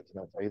so happens, and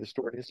I'll tell you the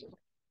story.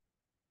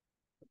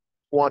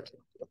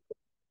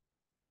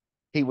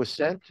 He was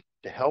sent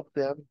to help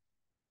them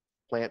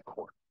plant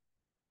corn.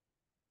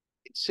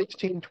 In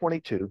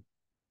 1622,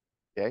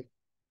 okay,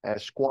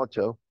 as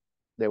Squanto,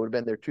 they would have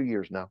been there 2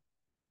 years now,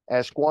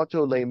 as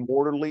Squanto lay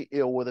mortally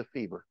ill with a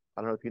fever.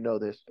 I don't know if you know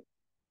this.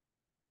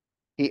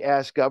 He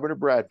asked Governor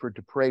Bradford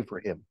to pray for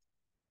him,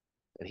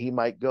 that he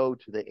might go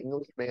to the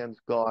Englishman's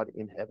God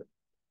in heaven.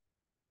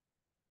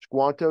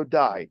 Squanto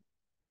died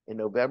in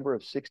November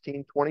of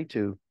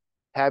 1622,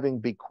 having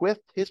bequeathed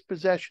his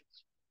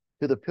possessions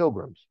to the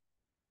Pilgrims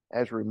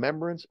as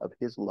remembrance of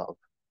his love.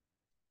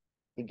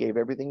 He gave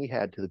everything he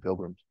had to the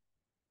Pilgrims.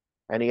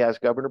 And he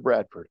asked Governor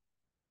Bradford,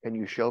 can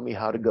you show me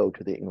how to go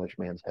to the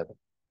Englishman's heaven?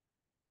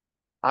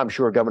 I'm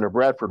sure Governor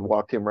Bradford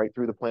walked him right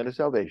through the plan of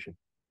salvation.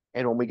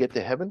 And when we get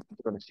to heaven,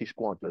 we're going to see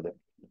Squanto there.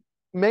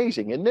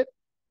 Amazing, isn't it?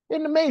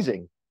 Isn't it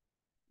amazing?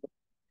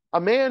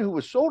 A man who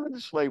was sold into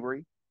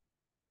slavery,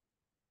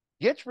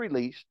 gets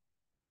released,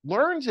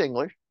 learns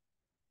English,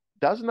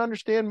 doesn't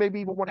understand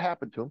maybe even what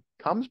happened to him,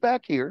 comes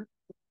back here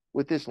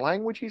with this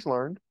language he's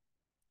learned,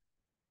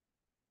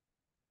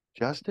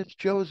 just as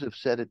Joseph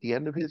said at the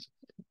end of his,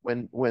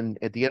 when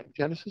at the end of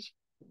Genesis,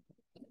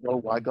 you know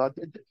why God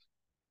did this?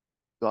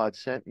 God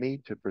sent me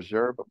to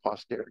preserve a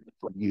posterity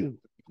for you.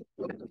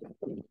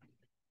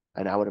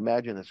 And I would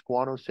imagine that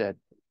Squanto said,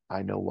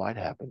 I know why it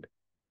happened.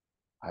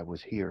 I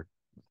was here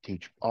to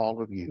teach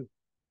all of you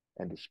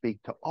and to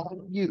speak to all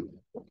of you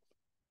who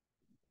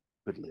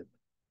could live.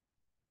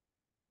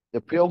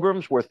 The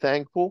Pilgrims were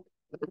thankful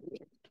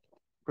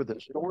for the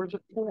stores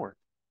of corn.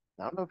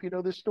 I don't know if you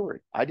know this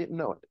story. I didn't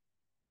know it.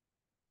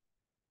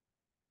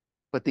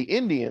 But the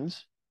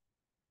Indians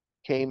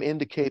came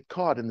into Cape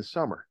Cod in the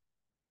summer.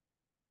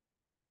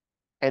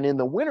 And in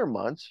the winter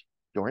months,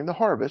 during the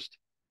harvest,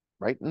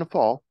 right in the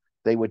fall,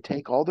 they would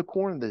take all the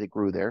corn that they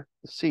grew there,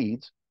 the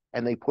seeds,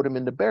 and they put them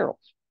into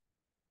barrels.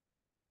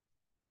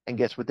 And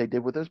guess what they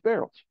did with those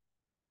barrels?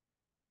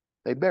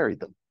 They buried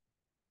them.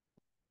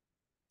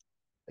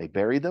 They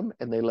buried them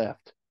and they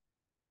left.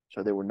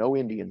 So there were no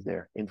Indians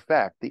there. In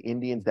fact, the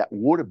Indians that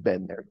would have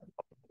been there,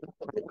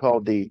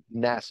 called the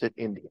Nasset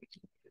Indians,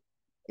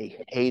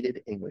 they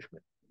hated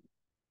Englishmen,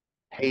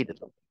 hated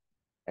them,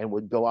 and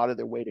would go out of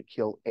their way to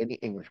kill any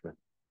Englishman.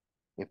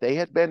 If they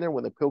had been there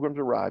when the Pilgrims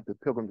arrived, the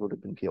Pilgrims would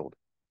have been killed.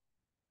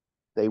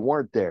 They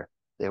weren't there.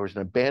 There was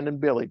an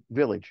abandoned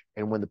village.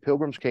 And when the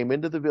Pilgrims came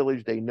into the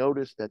village, they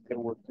noticed that there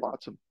were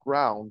lots of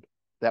ground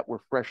that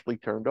were freshly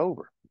turned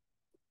over.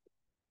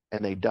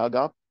 And they dug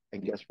up,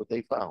 and guess what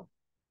they found?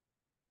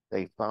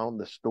 They found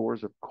the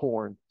stores of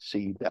corn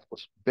seed that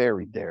was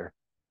buried there,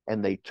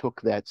 and they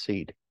took that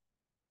seed.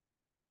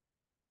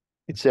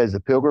 It says the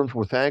Pilgrims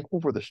were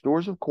thankful for the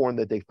stores of corn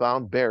that they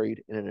found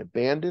buried in an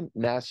abandoned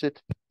Nasset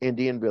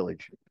Indian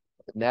village.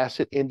 The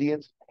Nasset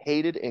Indians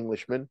hated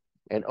Englishmen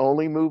and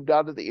only moved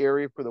out of the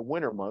area for the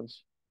winter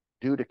months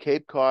due to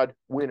Cape Cod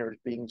winters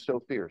being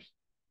so fierce.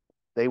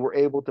 They were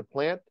able to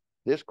plant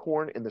this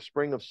corn in the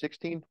spring of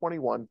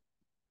 1621,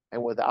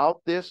 and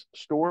without this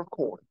store of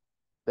corn,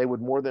 they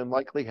would more than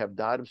likely have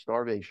died of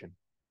starvation.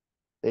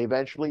 They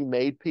eventually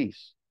made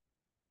peace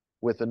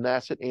with the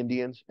Nasset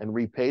Indians and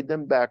repaid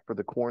them back for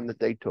the corn that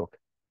they took.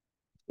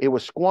 It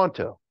was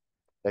Squanto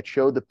that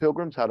showed the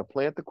Pilgrims how to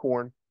plant the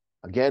corn,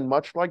 again,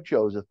 much like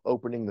Joseph,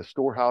 opening the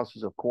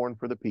storehouses of corn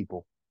for the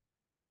people.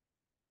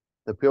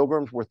 The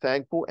Pilgrims were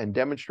thankful and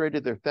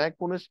demonstrated their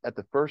thankfulness at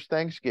the first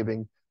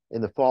Thanksgiving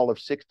in the fall of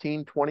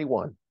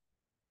 1621.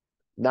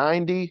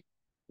 90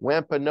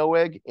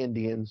 Wampanoag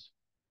Indians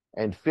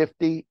and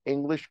 50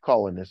 English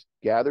colonists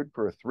gathered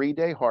for a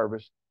 3-day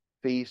harvest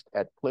feast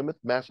at Plymouth,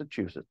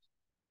 Massachusetts.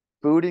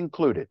 Food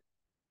included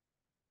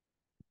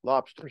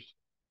lobsters.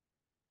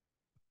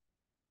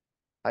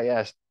 I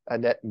asked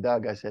Annette and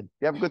Doug, I said,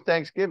 you have a good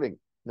Thanksgiving?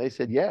 And they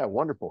said, yeah,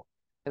 wonderful.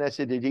 And I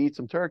said, did you eat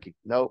some turkey?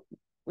 No,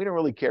 we don't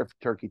really care for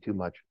turkey too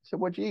much. I said,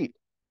 what'd you eat?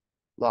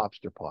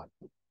 Lobster pot.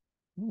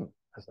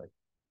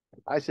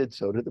 I said,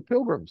 so did the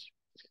Pilgrims.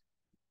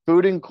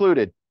 Food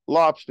included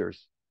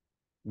lobsters,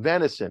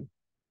 venison,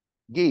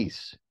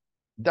 geese,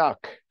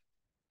 duck,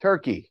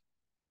 turkey,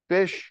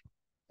 fish,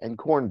 and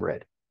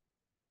cornbread.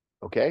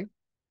 Okay?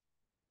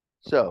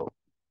 So,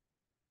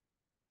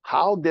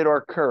 how did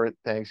our current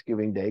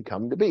Thanksgiving Day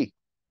come to be?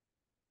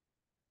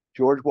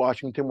 George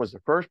Washington was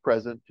the first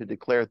president to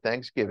declare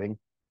Thanksgiving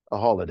a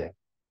holiday.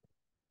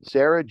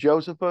 Sarah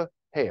Josepha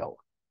Hale,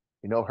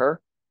 you know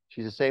her?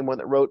 She's the same one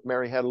that wrote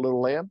Mary Had a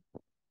Little Lamb.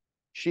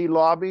 She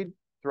lobbied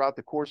throughout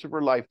the course of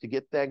her life to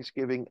get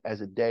Thanksgiving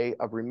as a day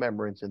of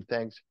remembrance and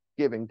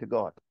thanksgiving to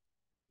God.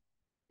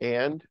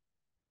 And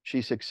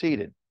she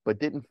succeeded,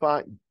 but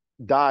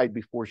died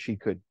before she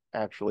could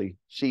actually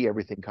see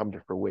everything come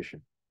to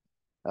fruition.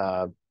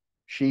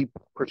 She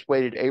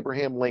persuaded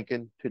Abraham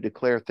Lincoln to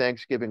declare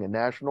Thanksgiving a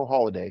national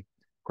holiday.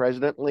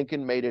 President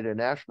Lincoln made it a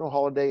national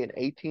holiday in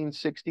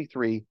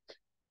 1863.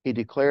 He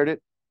declared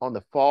it on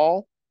the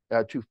fall.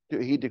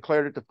 He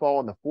declared it to fall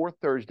on the fourth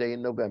Thursday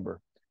in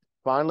November.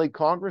 Finally,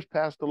 Congress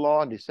passed a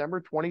law on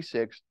December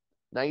 26,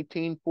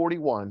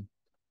 1941,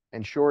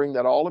 ensuring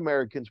that all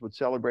Americans would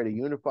celebrate a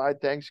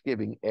unified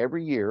Thanksgiving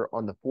every year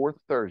on the fourth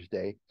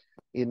Thursday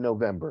in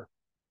November.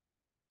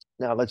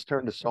 Now let's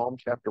turn to Psalm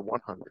chapter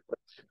 100.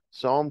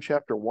 Psalm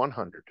chapter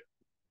 100.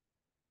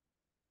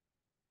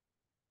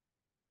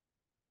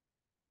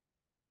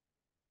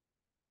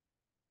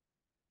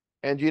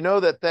 And you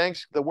know that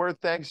the word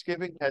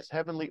Thanksgiving has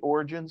heavenly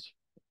origins.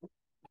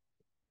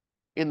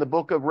 In the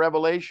book of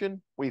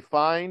Revelation, we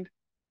find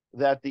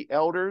that the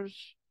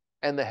elders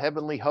and the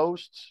heavenly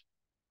hosts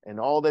and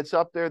all that's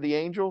up there, the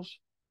angels,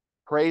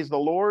 praise the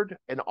Lord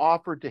and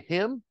offer to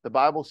him, the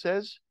Bible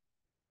says,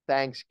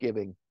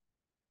 thanksgiving.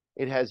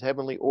 It has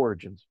heavenly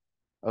origins.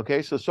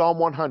 Okay, so Psalm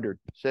 100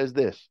 says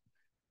this.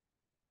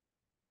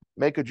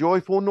 Make a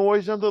joyful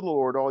noise unto the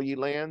Lord, all ye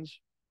lands.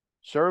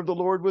 Serve the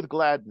Lord with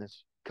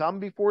gladness. Come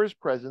before his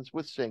presence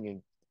with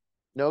singing.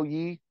 Know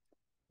ye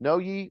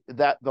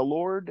that the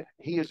Lord,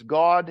 he is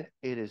God.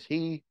 It is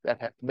he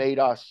that hath made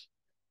us,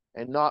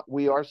 and not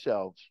we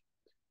ourselves.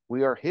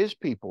 We are his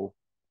people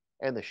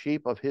and the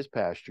sheep of his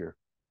pasture.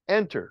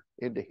 Enter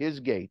into his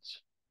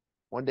gates.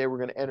 One day we're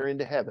going to enter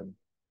into heaven.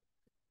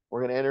 We're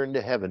going to enter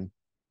into heaven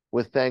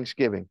with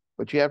thanksgiving.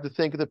 But you have to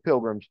think of the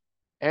Pilgrims.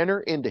 Enter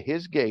into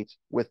his gates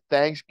with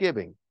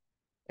thanksgiving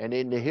and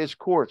into his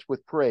courts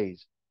with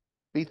praise.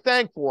 Be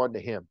thankful unto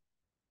him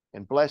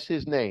and bless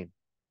his name.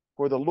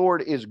 For the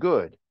Lord is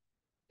good.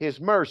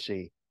 His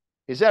mercy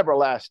is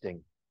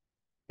everlasting,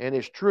 and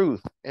his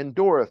truth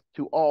endureth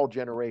to all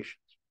generations.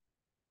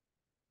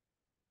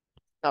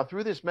 Now,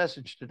 through this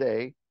message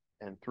today,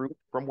 and through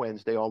from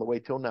Wednesday all the way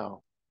till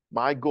now,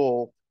 my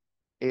goal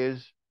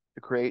is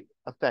to create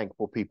a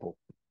thankful people.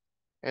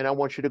 And I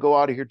want you to go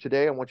out of here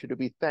today. I want you to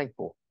be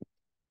thankful.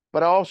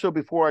 But also,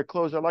 before I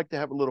close, I'd like to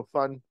have a little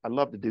fun. I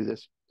love to do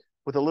this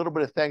with a little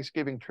bit of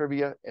Thanksgiving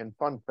trivia and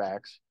fun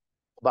facts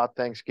about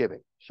Thanksgiving.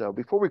 So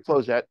before we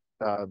close that,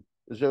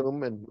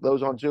 Zoom, and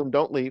those on Zoom,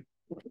 don't leave.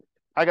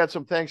 I got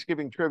some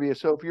Thanksgiving trivia.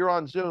 So if you're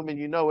on Zoom and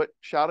you know it,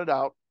 shout it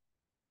out.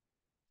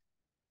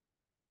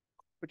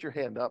 Put your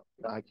hand up.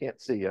 No, I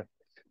can't see you.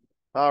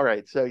 All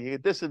right. So you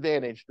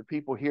disadvantage. The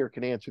people here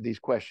can answer these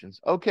questions.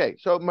 Okay.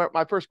 So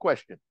my first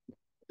question.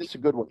 This is a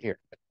good one here.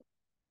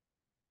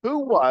 Who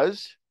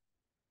was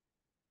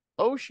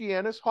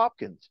Oceanus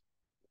Hopkins?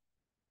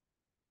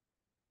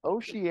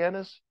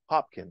 Oceanus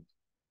Hopkins.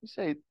 You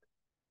say,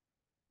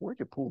 where'd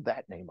you pull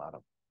that name out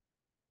of?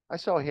 I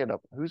saw a hand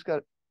up.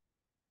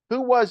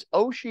 Who was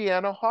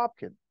Oceana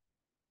Hopkins?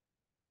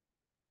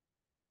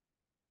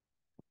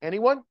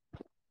 Anyone?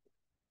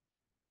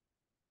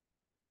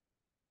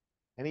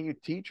 Any of you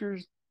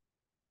teachers?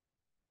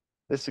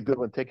 This is a good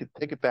one. Take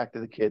it back to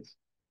the kids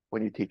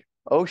when you teach.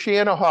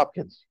 Oceana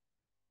Hopkins.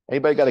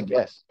 Anybody got a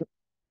guess?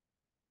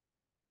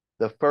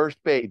 The first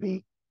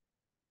baby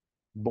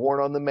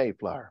born on the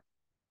Mayflower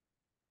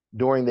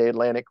during the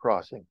Atlantic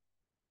crossing.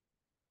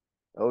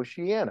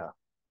 Oceana.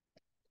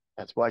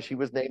 That's why she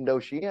was named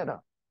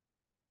Oceana.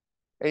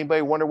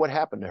 Anybody wonder what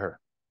happened to her?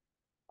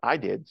 I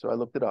did, so I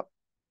looked it up.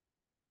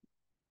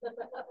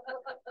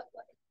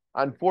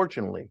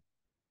 Unfortunately,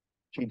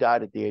 she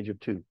died at the age of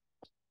 2.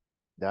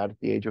 Died at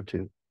the age of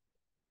 2.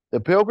 The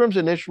Pilgrims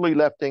initially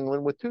left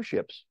England with 2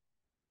 ships.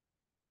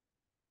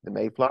 The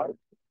Mayflower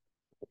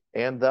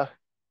and the,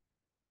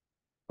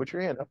 Put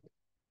your hand up.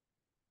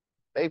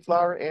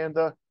 Mayflower and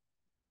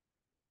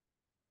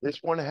this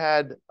one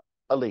had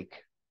a leak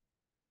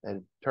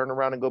and turn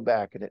around and go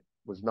back, and it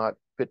was not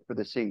fit for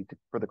the sea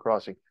for the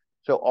crossing.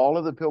 So all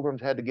of the pilgrims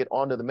had to get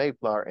onto the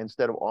Mayflower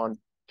instead of on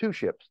two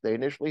ships. They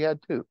initially had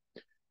two,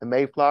 the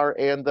Mayflower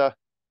and the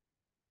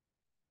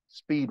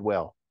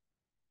Speedwell.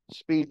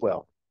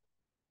 Speedwell.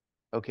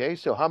 Okay,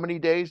 so how many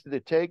days did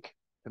it take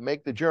to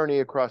make the journey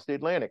across the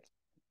Atlantic?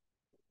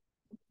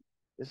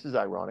 This is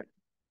ironic.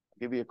 I'll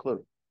give you a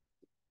clue.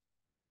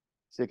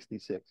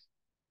 66.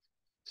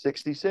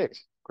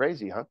 66.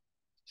 Crazy, huh?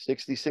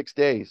 66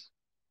 days.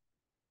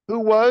 Who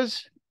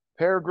was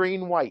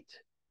Peregrine White?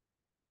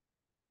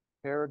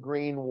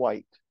 Peregrine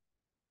White.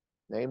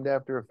 Named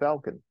after a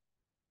falcon.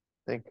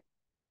 Think.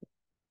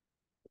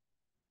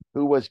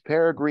 Who was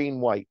Peregrine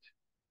White?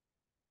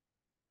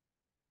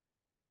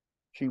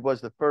 She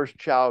was the first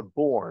child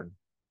born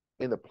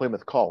in the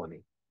Plymouth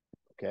colony.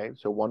 Okay,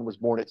 so one was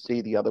born at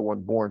sea, the other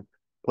one born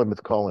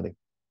Plymouth colony.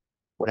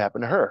 What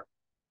happened to her?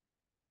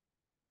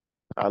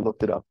 I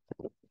looked it up.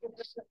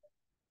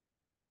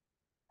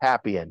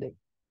 Happy ending.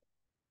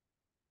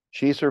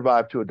 She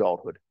survived to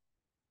adulthood.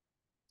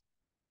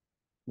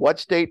 What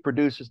state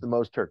produces the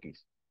most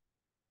turkeys?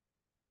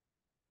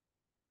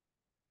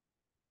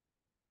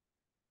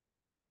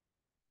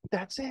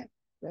 That's it.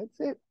 That's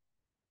it.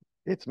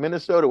 It's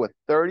Minnesota with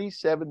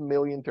 37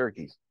 million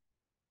turkeys.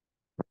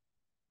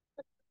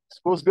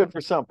 School's good for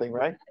something,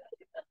 right?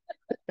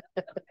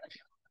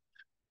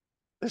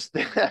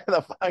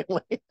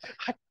 Finally,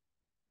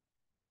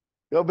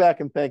 go back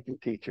and thank your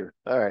teacher.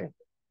 All right.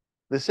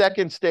 The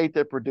second state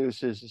that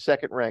produces, the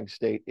second ranked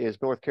state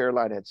is North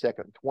Carolina at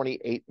second,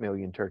 28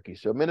 million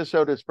turkeys. So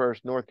Minnesota is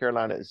first, North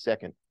Carolina is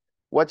second.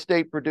 What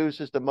state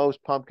produces the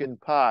most pumpkin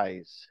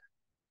pies?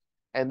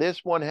 And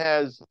this one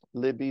has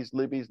Libby's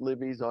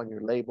on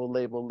your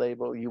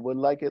label. You would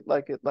like it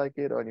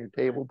on your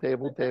table.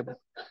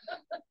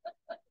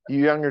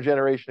 You younger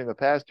generation of a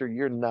pastor,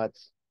 you're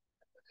nuts.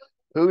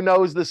 Who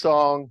knows the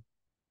song?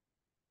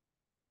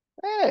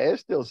 Hey, there's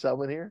still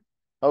someone here.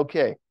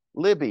 Okay,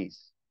 Libby's.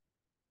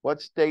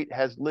 What state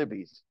has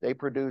Libby's? They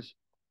produce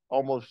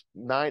almost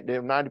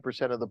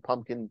 90% of the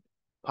pumpkin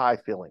pie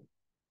filling.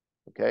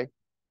 Okay,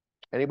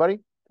 anybody?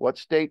 What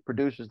state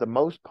produces the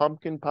most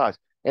pumpkin pies?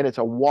 And it's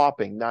a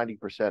whopping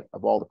 90%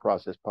 of all the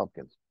processed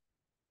pumpkins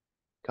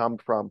come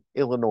from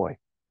Illinois.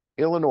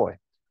 Illinois.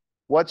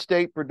 What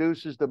state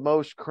produces the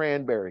most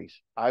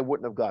cranberries? I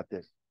wouldn't have got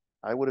this.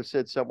 I would have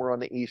said somewhere on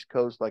the East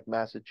Coast, like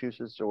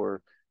Massachusetts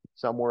or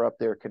somewhere up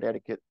there,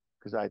 Connecticut,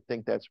 because I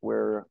think that's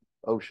where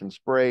Ocean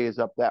Spray is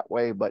up that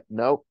way. But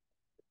no,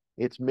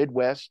 it's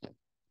Midwest,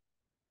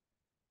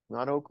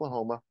 not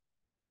Oklahoma.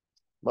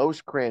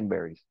 Most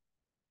cranberries.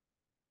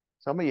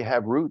 Some of you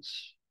have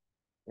roots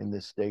in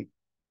this state.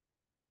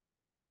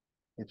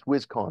 It's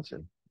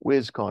Wisconsin.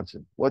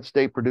 Wisconsin. What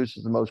state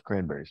produces the most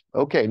cranberries?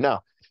 Okay,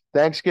 now,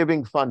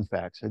 Thanksgiving fun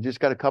facts. I just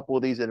got a couple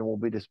of these and we'll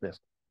be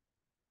dismissed.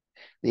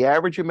 The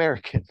average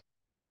American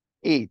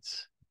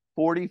eats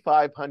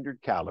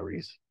 4,500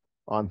 calories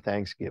on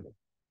Thanksgiving.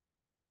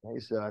 Okay,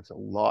 so that's a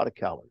lot of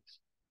calories.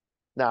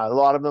 Now, a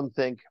lot of them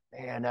think,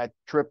 man, that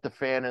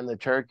tryptophan in the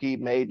turkey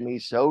made me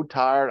so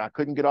tired. I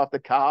couldn't get off the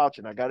couch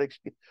and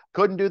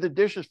couldn't do the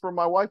dishes for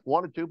my wife.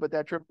 Wanted to, but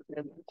that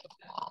tryptophan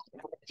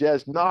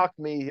just knocked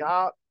me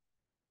out.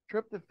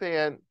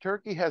 Tryptophan,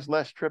 turkey has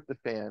less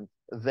tryptophan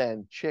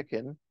than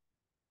chicken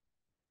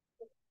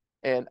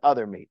and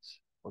other meats.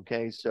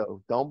 Okay,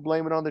 so don't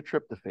blame it on the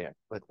tryptophan.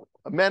 But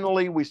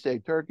mentally, we say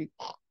turkey.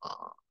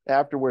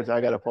 Afterwards,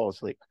 I got to fall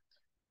asleep.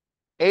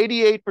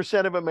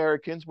 88% of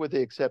Americans, with the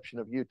exception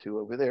of you two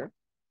over there,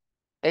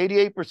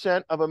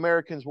 88% of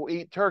Americans will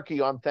eat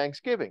turkey on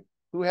Thanksgiving.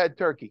 Who had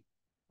turkey?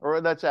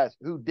 Or let's ask,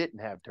 who didn't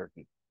have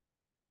turkey?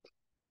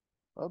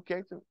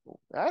 Okay, so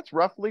that's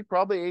roughly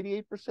probably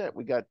 88%.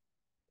 We got,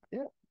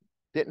 yeah,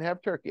 didn't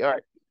have turkey. All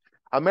right.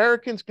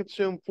 Americans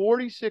consume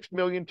 46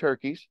 million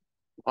turkeys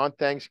on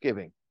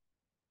Thanksgiving.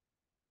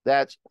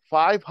 That's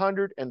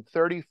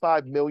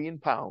 535 million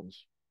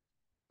pounds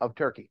of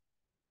turkey.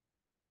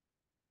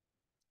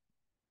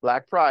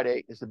 Black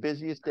Friday is the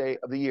busiest day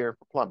of the year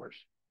for plumbers.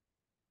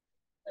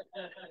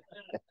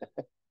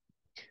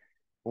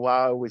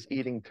 While I was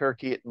eating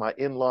turkey at my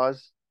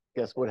in-laws,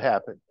 guess what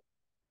happened?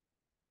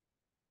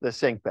 The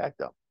sink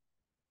backed up.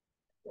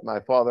 My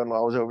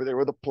father-in-law was over there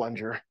with a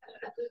plunger.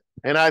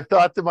 And I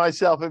thought to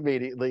myself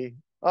immediately,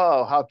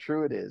 oh, how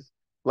true it is.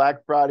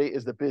 Black Friday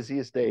is the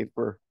busiest day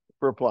for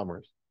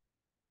plumbers.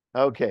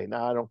 Okay,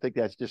 now I don't think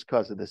that's just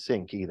because of the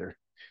sink either.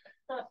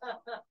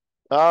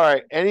 All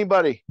right,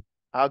 anybody?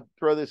 I'll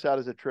throw this out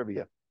as a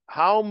trivia.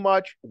 How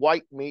much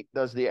white meat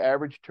does the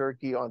average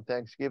turkey on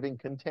Thanksgiving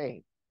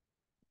contain?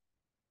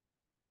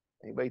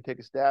 Anybody take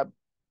a stab?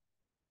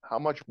 How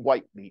much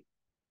white meat?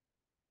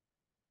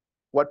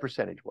 What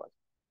percentage was?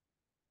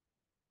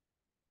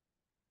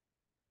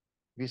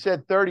 If you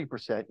said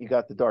 30%, you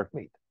got the dark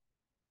meat.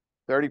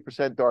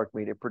 30% dark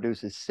meat, it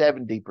produces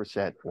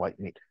 70% white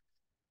meat.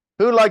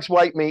 Who likes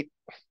white meat?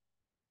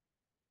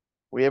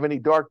 We have any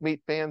dark meat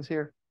fans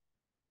here?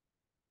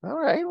 All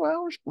right.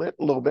 Well, we're split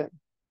a little bit.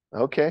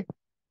 Okay.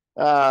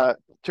 Uh,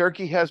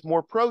 Turkey has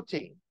more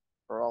protein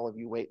for all of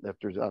you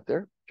weightlifters out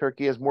there.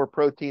 Turkey has more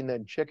protein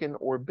than chicken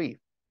or beef.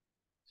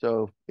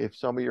 So if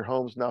some of your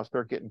homes now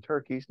start getting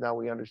turkeys, now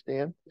we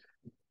understand.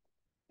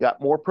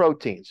 Got more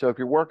protein. So if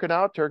you're working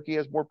out, turkey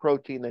has more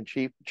protein than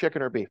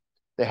chicken or beef.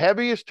 The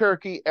heaviest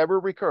turkey ever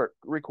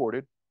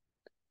recorded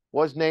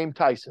was named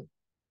Tyson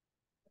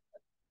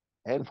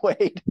and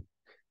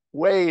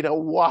weighed a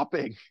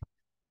whopping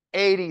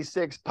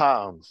 86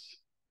 pounds.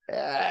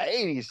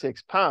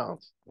 86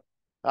 pounds.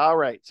 All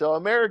right. So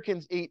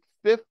Americans eat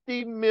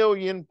 50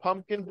 million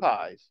pumpkin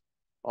pies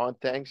on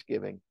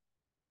Thanksgiving.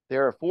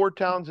 There are 4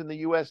 towns in the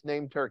U.S.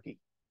 named Turkey.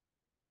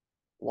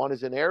 One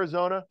is in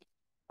Arizona,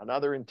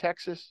 another in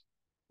Texas,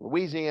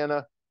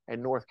 Louisiana,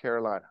 and North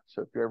Carolina.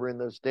 So if you're ever in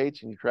those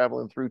states and you're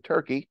traveling through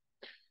Turkey,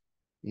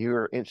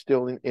 you're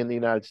still in the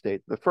United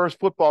States. The first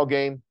football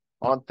game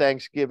on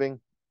Thanksgiving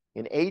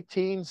in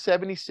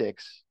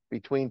 1876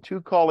 between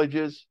 2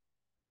 colleges,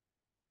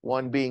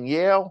 one being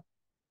Yale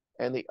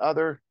and the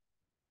other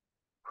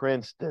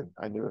Princeton.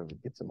 I knew I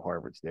would get some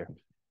Harvards there.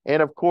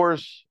 And of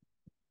course,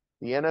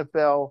 the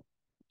NFL,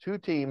 2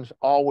 teams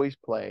always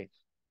play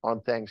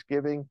on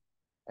Thanksgiving,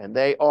 and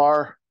they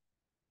are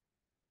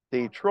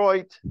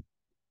Detroit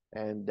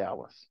and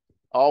Dallas.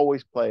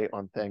 Always play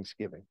on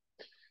Thanksgiving.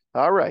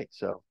 All right,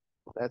 so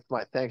that's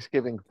my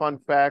Thanksgiving fun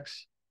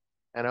facts,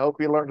 and I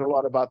hope you learned a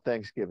lot about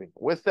Thanksgiving.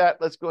 With that,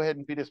 let's go ahead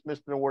and be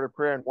dismissed in a word of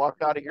prayer and walk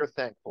out of here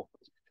thankful.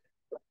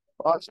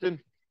 Austin,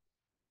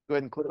 go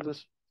ahead and close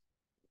this.